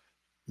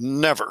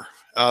 Never.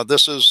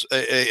 This is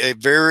a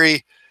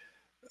very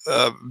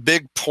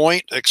big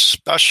point,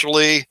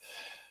 especially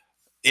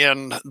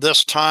in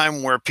this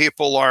time where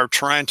people are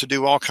trying to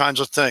do all kinds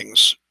of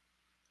things.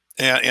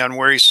 And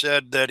where he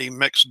said that he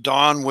mixed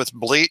Dawn with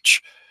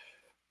bleach,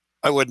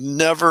 I would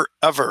never,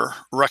 ever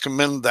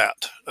recommend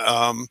that.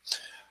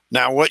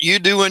 Now, what you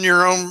do in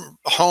your own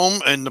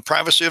home and the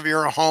privacy of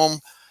your home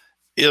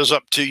is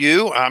up to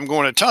you. I'm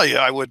going to tell you,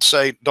 I would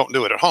say don't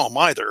do it at home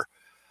either.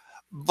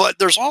 But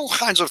there's all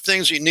kinds of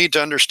things you need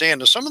to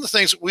understand. And some of the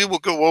things that we will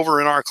go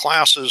over in our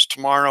classes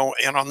tomorrow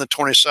and on the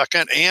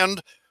 22nd,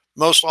 and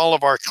most all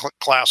of our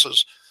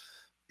classes,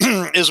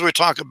 is we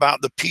talk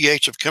about the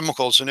pH of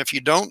chemicals. And if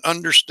you don't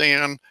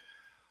understand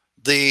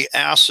the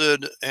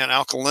acid and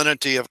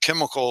alkalinity of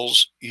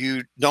chemicals,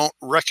 you don't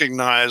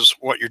recognize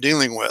what you're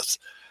dealing with.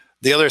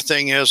 The other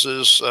thing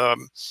is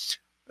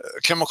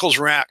chemicals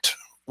react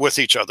with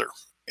each other.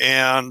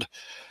 And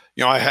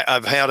I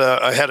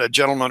had a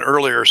gentleman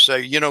earlier say,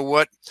 you know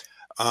what,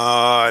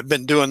 I've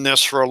been doing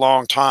this for a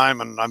long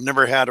time and I've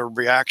never had a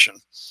reaction.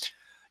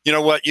 You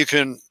know what, you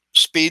can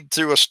speed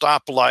through a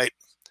stoplight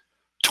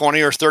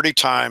 20 or 30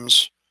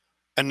 times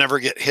and never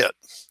get hit,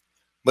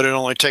 but it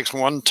only takes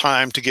one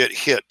time to get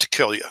hit to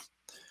kill you.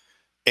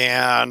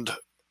 And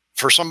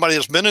for somebody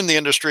that's been in the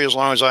industry as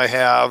long as I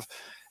have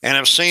and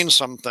have seen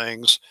some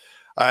things,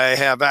 I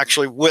have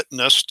actually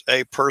witnessed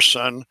a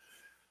person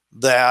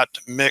that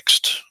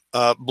mixed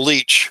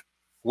bleach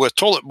with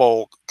toilet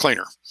bowl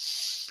cleaner.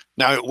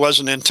 Now, it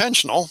wasn't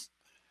intentional.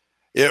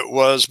 It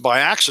was by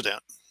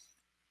accident.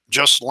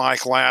 Just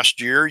like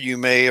last year, you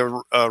may have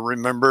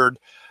remembered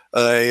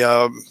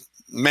a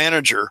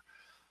manager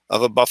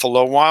of a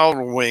Buffalo Wild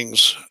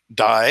Wings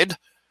died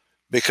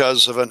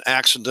because of an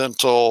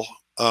accidental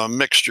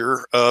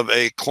mixture of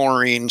a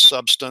chlorine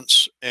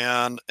substance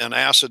and an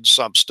acid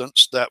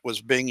substance that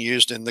was being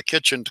used in the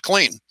kitchen to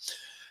clean.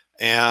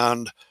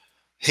 And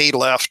he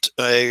left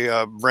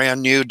a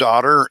brand new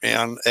daughter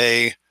and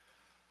a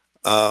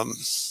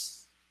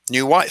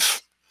new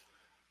wife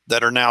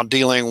that are now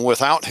dealing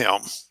without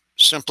him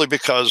simply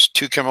because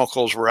two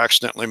chemicals were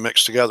accidentally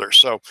mixed together.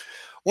 So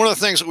one of the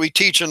things that we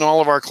teach in all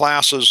of our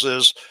classes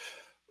is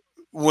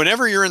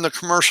whenever you're in the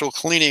commercial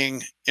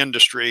cleaning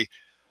industry,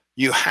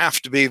 you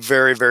have to be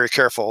very, very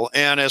careful.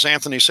 And as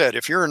Anthony said,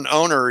 if you're an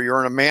owner, you're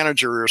in a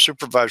manager or a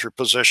supervisor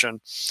position,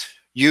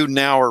 you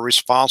now are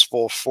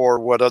responsible for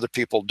what other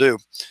people do.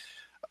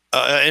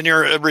 And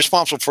you're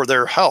responsible for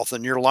their health,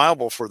 and you're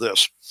liable for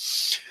this.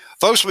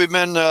 Folks, we've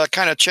been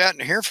kind of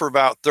chatting here for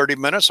about 30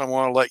 minutes. I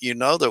want to let you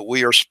know that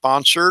we are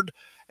sponsored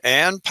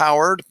and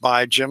powered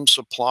by Gem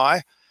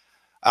Supply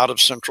out of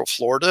Central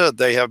Florida.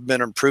 They have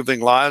been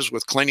improving lives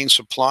with cleaning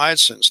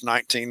supplies since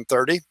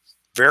 1930.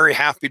 Very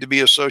happy to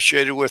be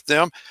associated with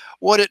them.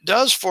 What it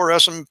does for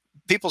us, and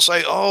people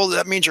say, oh,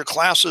 that means your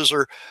classes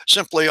are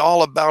simply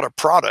all about a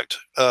product.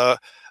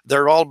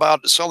 They're all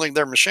about selling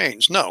their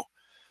machines. No,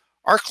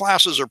 our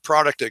classes are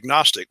product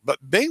agnostic, but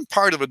being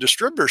part of a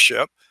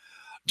distributorship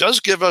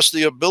does give us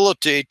the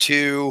ability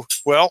to,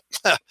 well,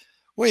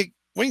 we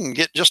can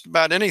get just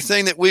about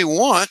anything that we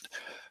want.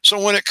 So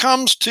when it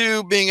comes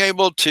to being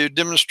able to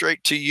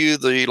demonstrate to you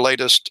the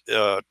latest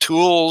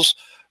tools,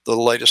 the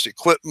latest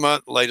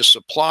equipment, latest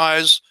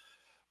supplies,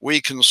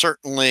 we can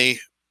certainly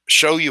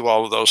show you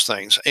all of those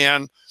things.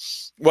 And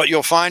what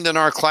you'll find in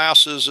our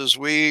classes is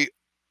we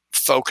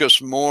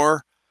focus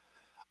more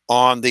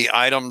on the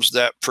items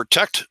that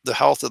protect the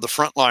health of the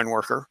frontline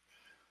worker.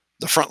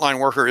 The frontline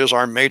worker is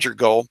our major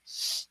goal.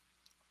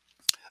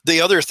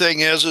 The other thing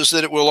is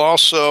that it will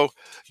also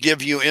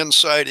give you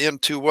insight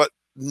into what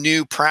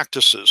new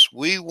practices.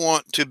 We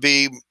want to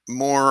be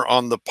more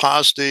on the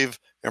positive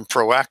and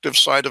proactive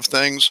side of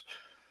things.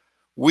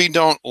 We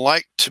don't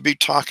like to be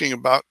talking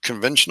about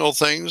conventional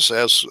things,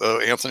 as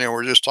Anthony and we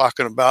were just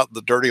talking about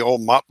the dirty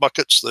old mop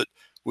buckets that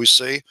we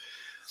see.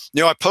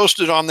 I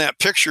posted on that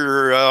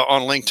picture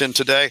on LinkedIn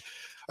today.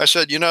 I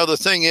said, the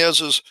thing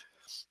is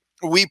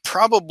we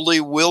probably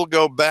will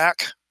go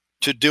back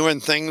to doing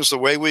things the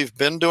way we've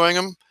been doing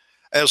them,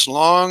 as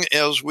long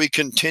as we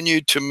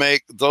continue to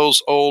make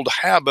those old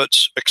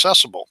habits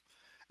accessible.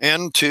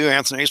 And to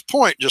Anthony's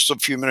point just a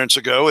few minutes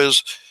ago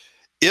is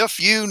if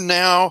you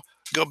now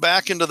go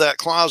back into that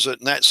closet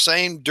and that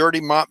same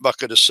dirty mop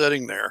bucket is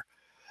sitting there,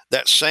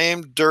 that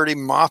same dirty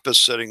mop is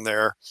sitting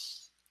there,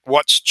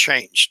 what's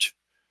changed?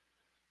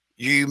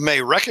 You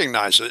may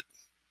recognize it,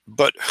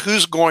 but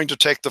who's going to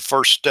take the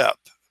first step?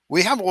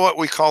 We have what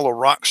we call a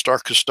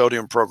Rockstar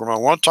Custodian program. I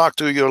want to talk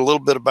to you a little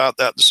bit about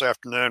that this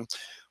afternoon.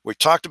 We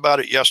talked about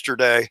it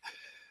yesterday.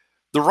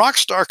 The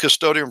Rockstar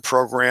Custodian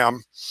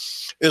program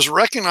is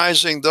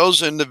recognizing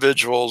those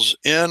individuals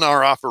in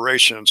our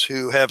operations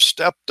who have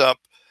stepped up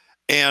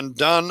and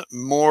done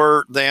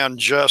more than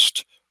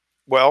just,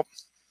 well,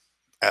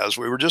 as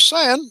we were just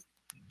saying,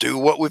 do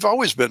what we've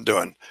always been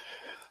doing.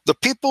 The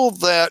people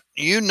that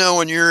in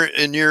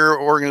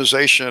your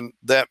organization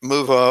that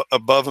move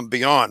above and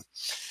beyond,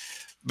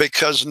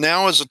 because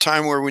now is the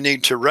time where we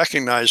need to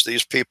recognize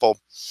these people.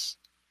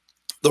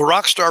 The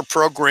Rockstar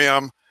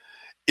program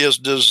is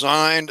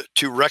designed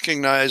to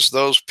recognize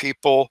those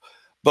people,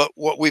 but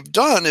what we've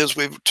done is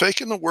we've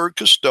taken the word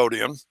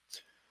custodian,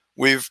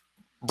 we've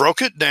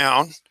broke it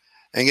down,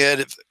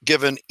 and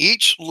given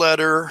each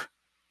letter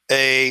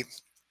an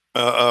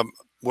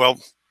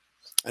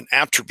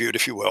attribute,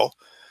 if you will.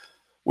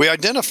 We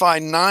identify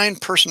 9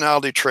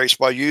 personality traits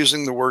by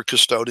using the word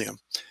custodian.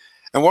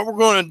 And what we're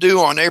going to do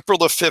on April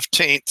the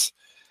 15th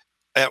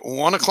at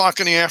 1 o'clock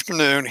in the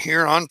afternoon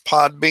here on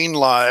Podbean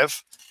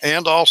Live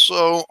and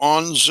also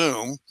on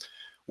Zoom,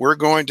 we're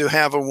going to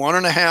have a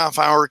 1.5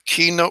 hour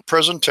keynote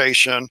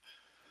presentation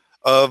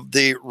of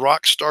the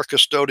Rockstar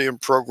Custodian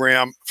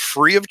program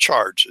free of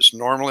charge. It's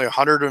normally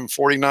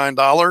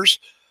 $149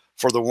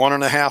 for the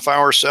 1.5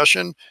 hour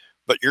session,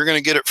 but you're going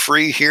to get it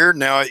free here.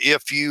 Now,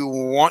 if you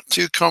want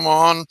to come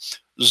on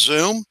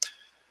Zoom,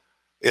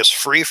 it's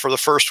free for the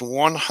first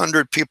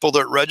 100 people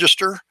that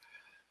register.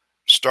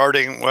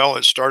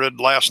 It started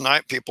last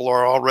night. People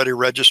are already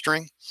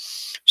registering.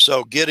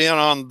 So get in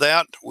on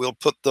that. We'll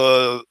put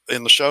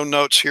in the show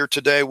notes here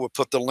today, we'll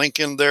put the link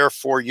in there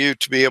for you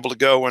to be able to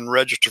go and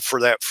register for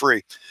that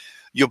free.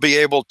 You'll be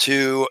able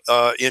to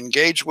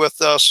engage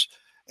with us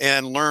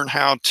and learn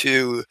how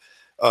to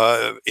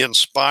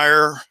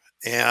inspire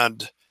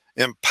and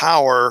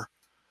empower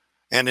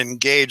and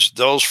engage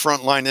those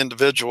frontline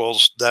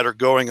individuals that are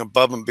going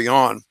above and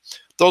beyond.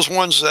 Those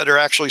ones that are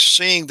actually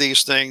seeing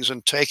these things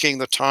and taking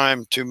the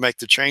time to make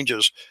the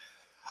changes.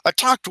 I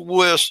talked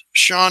with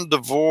Sean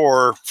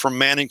DeVore from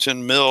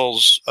Mannington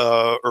Mills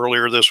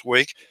earlier this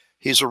week.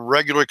 He's a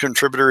regular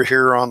contributor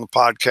here on the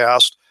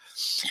podcast.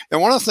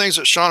 And one of the things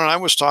that Sean and I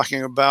was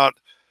talking about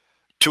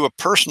to a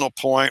personal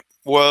point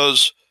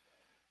was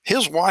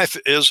his wife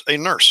is a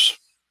nurse.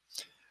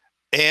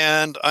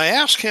 And I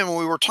asked him,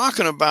 we were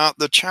talking about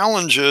the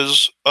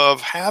challenges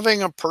of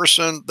having a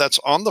person that's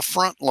on the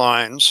front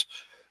lines,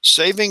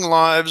 saving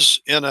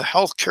lives in a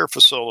healthcare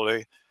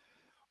facility.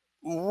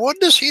 What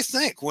does he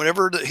think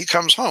whenever he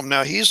comes home?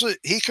 Now, he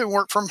can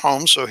work from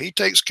home, so he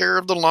takes care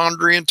of the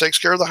laundry and takes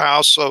care of the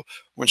house. So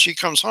when she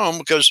comes home,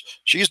 because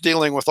she's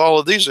dealing with all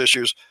of these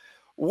issues,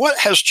 what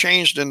has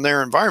changed in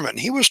their environment?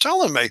 And he was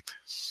telling me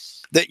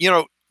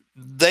that,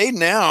 they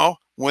now,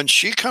 when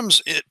she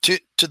comes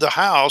to the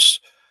house,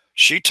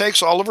 she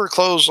takes all of her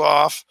clothes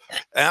off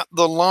at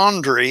the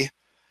laundry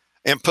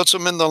and puts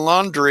them in the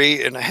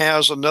laundry and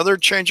has another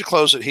change of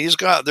clothes that he's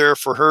got there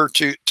for her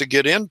to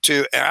get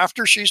into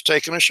after she's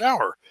taken a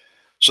shower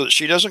so that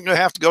she doesn't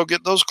have to go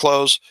get those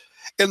clothes.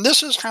 And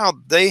this is how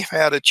they've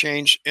had a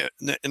change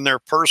in their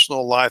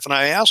personal life. And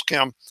I asked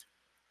him,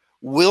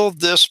 will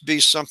this be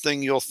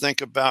something you'll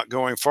think about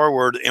going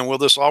forward? And will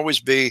this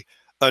always be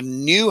a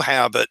new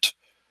habit?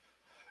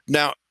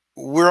 Now,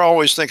 we're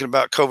always thinking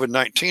about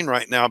COVID-19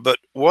 right now, but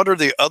what are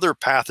the other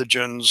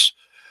pathogens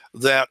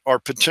that are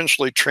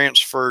potentially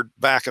transferred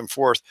back and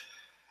forth?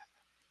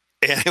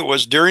 And it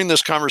was during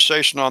this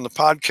conversation on the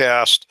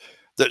podcast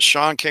that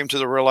Sean came to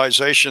the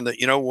realization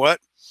that,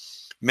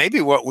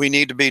 maybe what we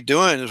need to be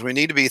doing is we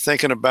need to be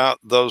thinking about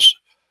those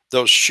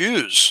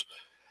shoes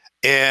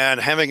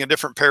and having a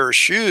different pair of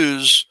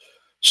shoes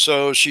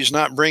so she's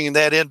not bringing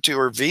that into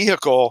her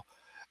vehicle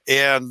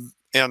and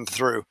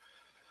through.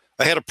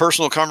 I had a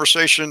personal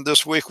conversation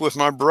this week with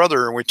my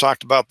brother, and we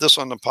talked about this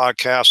on the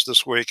podcast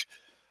this week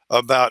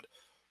about,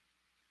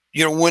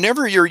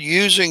 whenever you're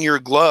using your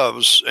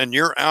gloves and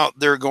you're out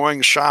there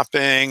going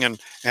shopping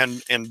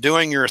and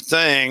doing your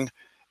thing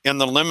in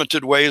the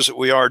limited ways that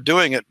we are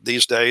doing it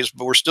these days,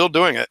 but we're still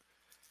doing it.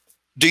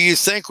 Do you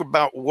think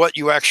about what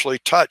you actually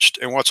touched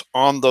and what's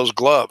on those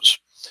gloves?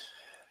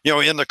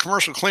 In the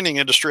commercial cleaning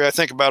industry, I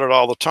think about it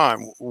all the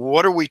time.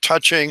 What are we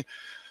touching?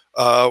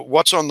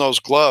 What's on those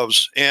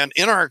gloves? And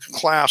in our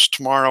class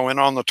tomorrow and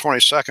on the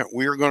 22nd,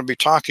 we are going to be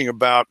talking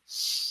about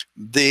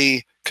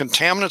the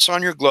contaminants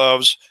on your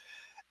gloves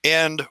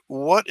and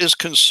what is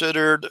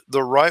considered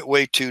the right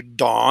way to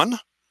don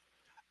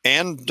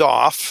and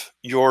doff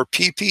your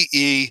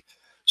PPE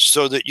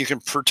so that you can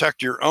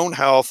protect your own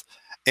health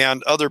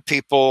and other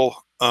people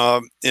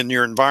in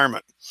your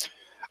environment.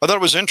 I thought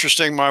it was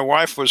interesting. My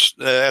wife was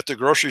at the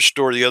grocery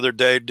store the other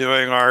day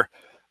doing our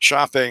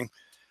shopping.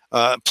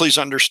 Please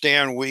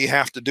understand, we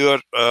have to do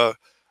it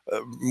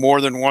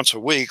more than once a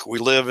week. We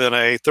live in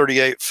a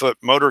 38-foot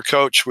motor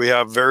coach. We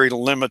have very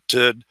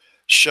limited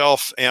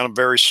shelf and a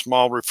very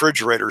small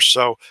refrigerator.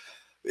 So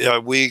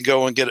we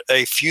go and get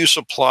a few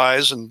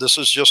supplies, and this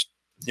is just,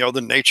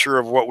 the nature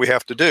of what we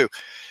have to do.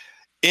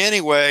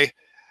 Anyway,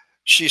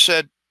 she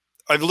said,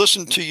 I've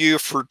listened to you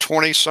for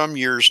 20 some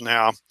years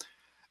now.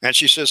 And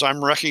she says,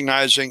 I'm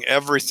recognizing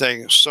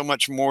everything so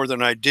much more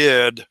than I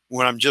did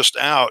when I'm just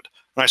out.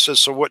 And I said,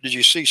 so what did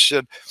you see? She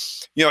said,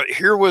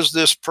 here was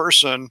this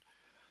person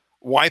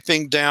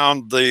wiping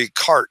down the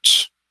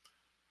carts,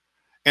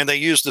 and they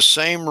used the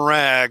same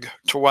rag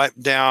to wipe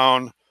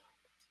down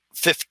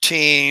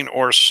 15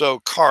 or so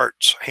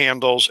carts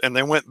handles, and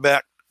they went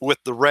back with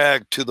the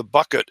rag to the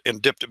bucket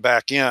and dipped it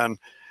back in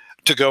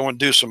to go and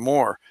do some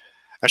more.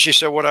 And she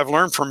said, what I've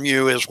learned from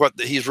you is what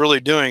he's really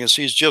doing is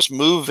he's just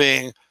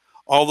moving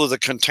all of the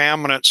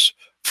contaminants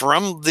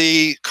from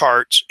the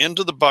carts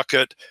into the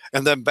bucket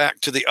and then back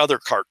to the other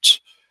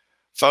carts.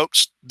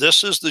 Folks,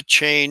 this is the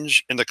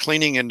change in the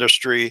cleaning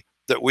industry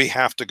that we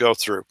have to go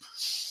through.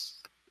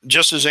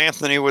 Just as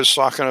Anthony was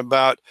talking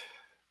about,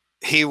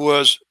 he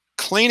was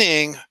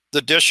cleaning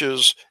the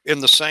dishes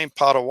in the same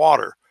pot of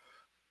water.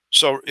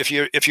 So if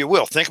you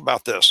will, think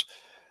about this.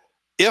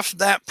 If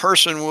that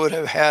person would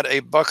have had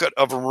a bucket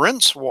of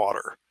rinse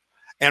water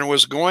and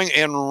was going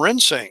and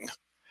rinsing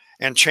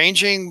and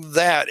changing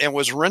that and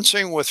was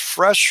rinsing with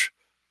fresh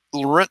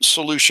rinse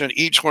solution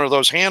each one of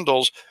those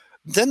handles,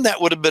 then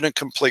that would have been a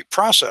complete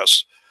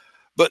process.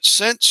 But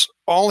since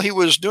all he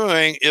was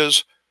doing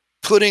is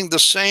putting the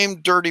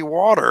same dirty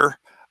water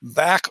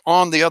back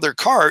on the other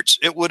carts,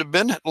 it would have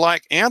been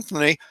like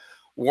Anthony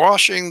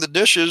washing the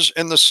dishes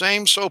in the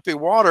same soapy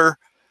water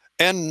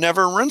and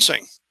never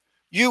rinsing.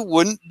 You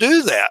wouldn't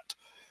do that.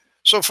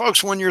 So,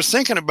 folks, when you're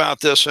thinking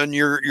about this and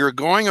you're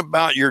going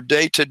about your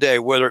day to day,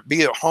 whether it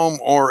be at home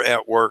or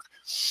at work,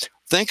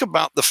 think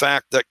about the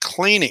fact that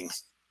cleaning,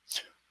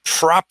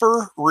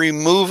 proper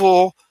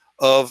removal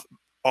of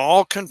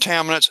all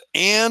contaminants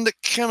and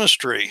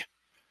chemistry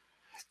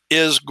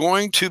is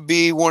going to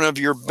be one of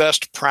your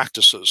best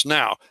practices.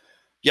 Now,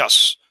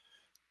 yes,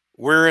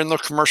 we're in the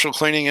commercial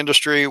cleaning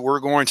industry. We're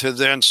going to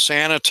then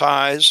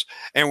sanitize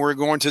and we're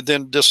going to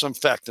then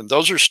disinfect. And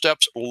those are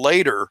steps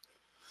later.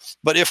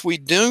 But if we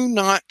do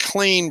not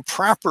clean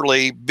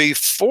properly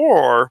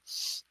before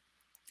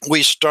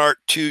we start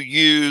to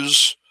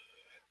use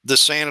the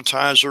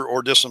sanitizer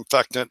or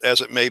disinfectant,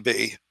 as it may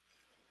be,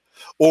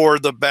 or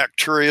the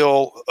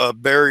bacterial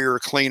barrier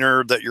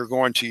cleaner that you're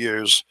going to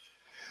use,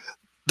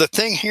 the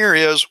thing here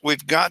is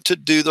we've got to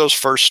do those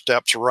first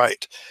steps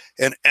right.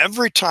 And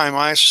every time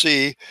I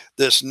see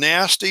this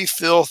nasty,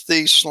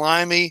 filthy,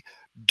 slimy,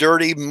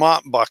 dirty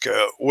mop bucket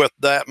with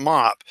that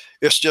mop,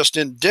 it's just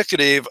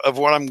indicative of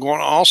what I'm going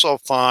to also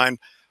find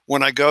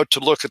when I go to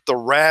look at the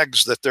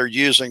rags that they're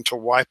using to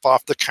wipe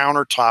off the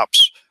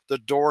countertops, the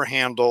door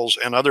handles,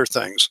 and other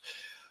things.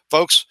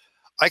 Folks,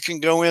 I can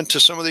go into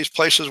some of these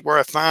places where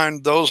I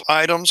find those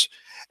items,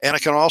 and I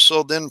can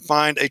also then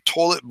find a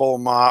toilet bowl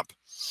mop,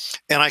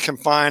 and I can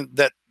find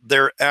that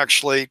they're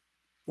actually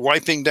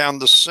wiping down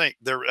the sink.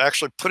 They're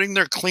actually putting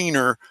their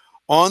cleaner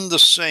on the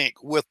sink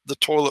with the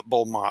toilet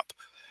bowl mop.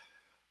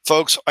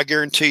 Folks, I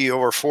guarantee you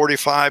over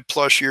 45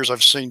 plus years,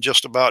 I've seen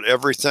just about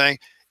everything.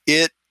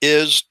 It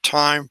is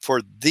time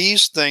for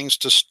these things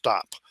to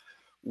stop.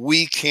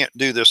 We can't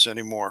do this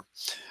anymore.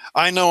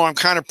 I know I'm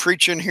kind of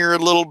preaching here a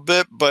little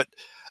bit, but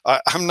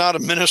I'm not a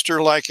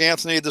minister like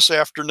Anthony this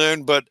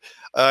afternoon, but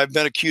I've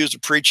been accused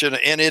of preaching,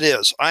 and it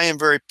is. I am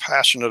very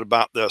passionate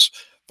about this.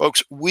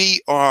 Folks, we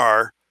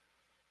are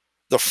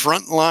the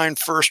frontline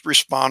first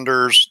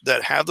responders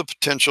that have the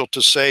potential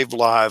to save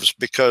lives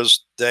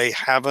because they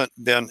haven't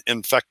been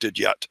infected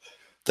yet.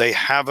 They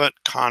haven't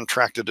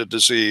contracted a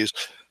disease.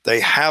 They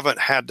haven't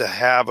had to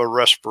have a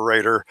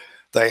respirator.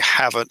 They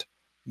haven't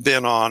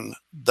been on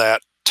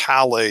that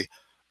tally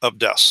of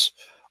deaths.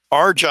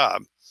 Our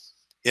job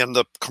in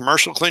the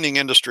commercial cleaning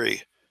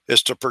industry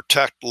is to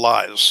protect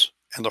lives.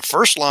 And the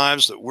first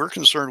lives that we're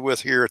concerned with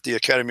here at the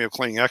Academy of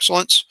Cleaning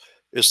Excellence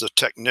is the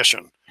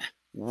technician.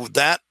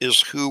 That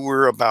is who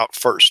we're about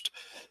first.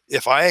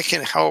 If I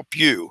can help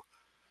you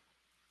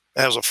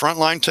as a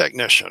frontline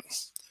technician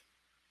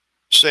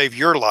save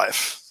your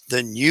life,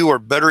 then you are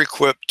better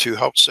equipped to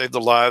help save the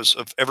lives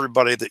of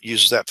everybody that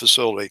uses that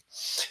facility.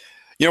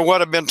 You know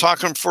what? I've been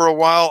talking for a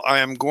while. I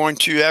am going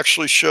to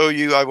actually show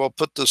you. I will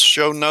put the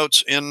show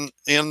notes in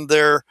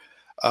there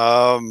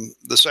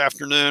this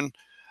afternoon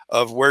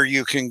of where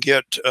you can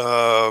get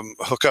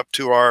hook up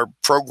to our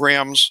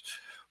programs,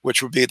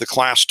 which would be the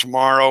class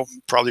tomorrow.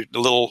 Probably a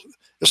little.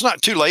 It's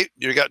not too late.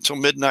 You got until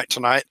midnight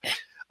tonight.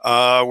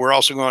 We're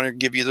also going to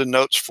give you the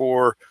notes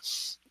for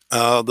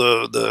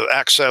the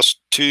access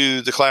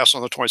to the class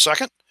on the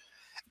 22nd,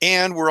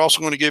 and we're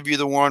also going to give you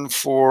the one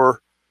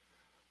for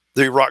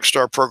the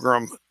Rockstar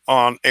program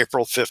on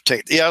April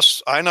 15th.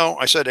 Yes, I know.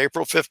 I said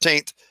April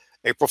 15th.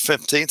 April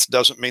 15th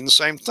doesn't mean the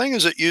same thing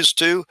as it used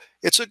to.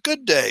 It's a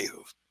good day.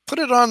 Put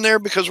it on there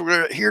because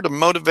we're here to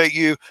motivate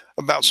you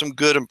about some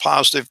good and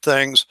positive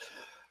things.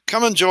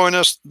 Come and join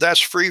us. That's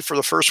free for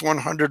the first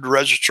 100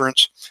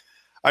 registrants.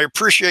 I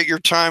appreciate your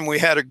time. We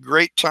had a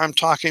great time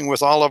talking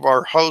with all of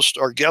our hosts,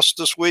 our guests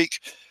this week.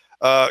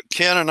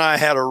 Ken and I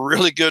had a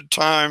really good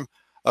time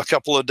a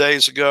couple of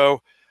days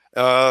ago.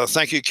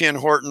 Thank you, Ken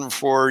Horton,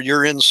 for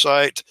your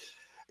insight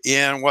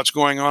in what's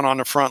going on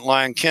the front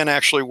line. Ken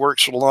actually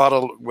works with a lot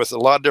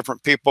of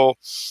different people.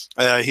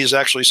 He's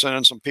actually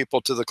sending some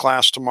people to the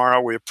class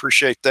tomorrow. We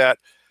appreciate that.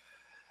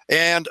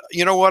 And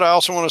you know what? I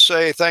also want to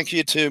say thank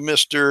you to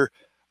Mr.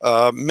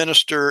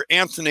 Minister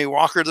Anthony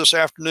Walker this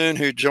afternoon,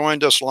 who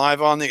joined us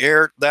live on the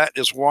air. That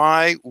is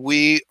why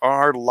we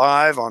are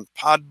live on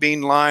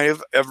Podbean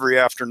Live every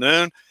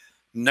afternoon.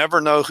 Never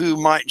know who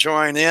might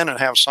join in and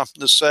have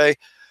something to say.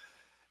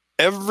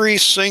 Every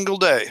single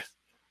day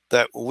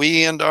that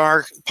we end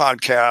our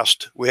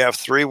podcast, we have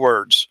 3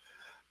 words.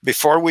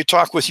 Before we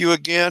talk with you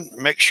again,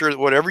 make sure that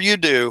whatever you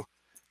do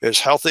is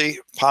healthy,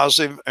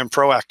 positive, and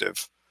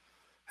proactive.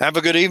 Have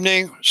a good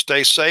evening,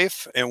 stay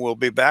safe, and we'll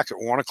be back at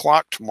 1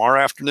 o'clock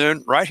tomorrow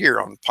afternoon right here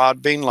on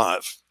Podbean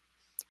Live.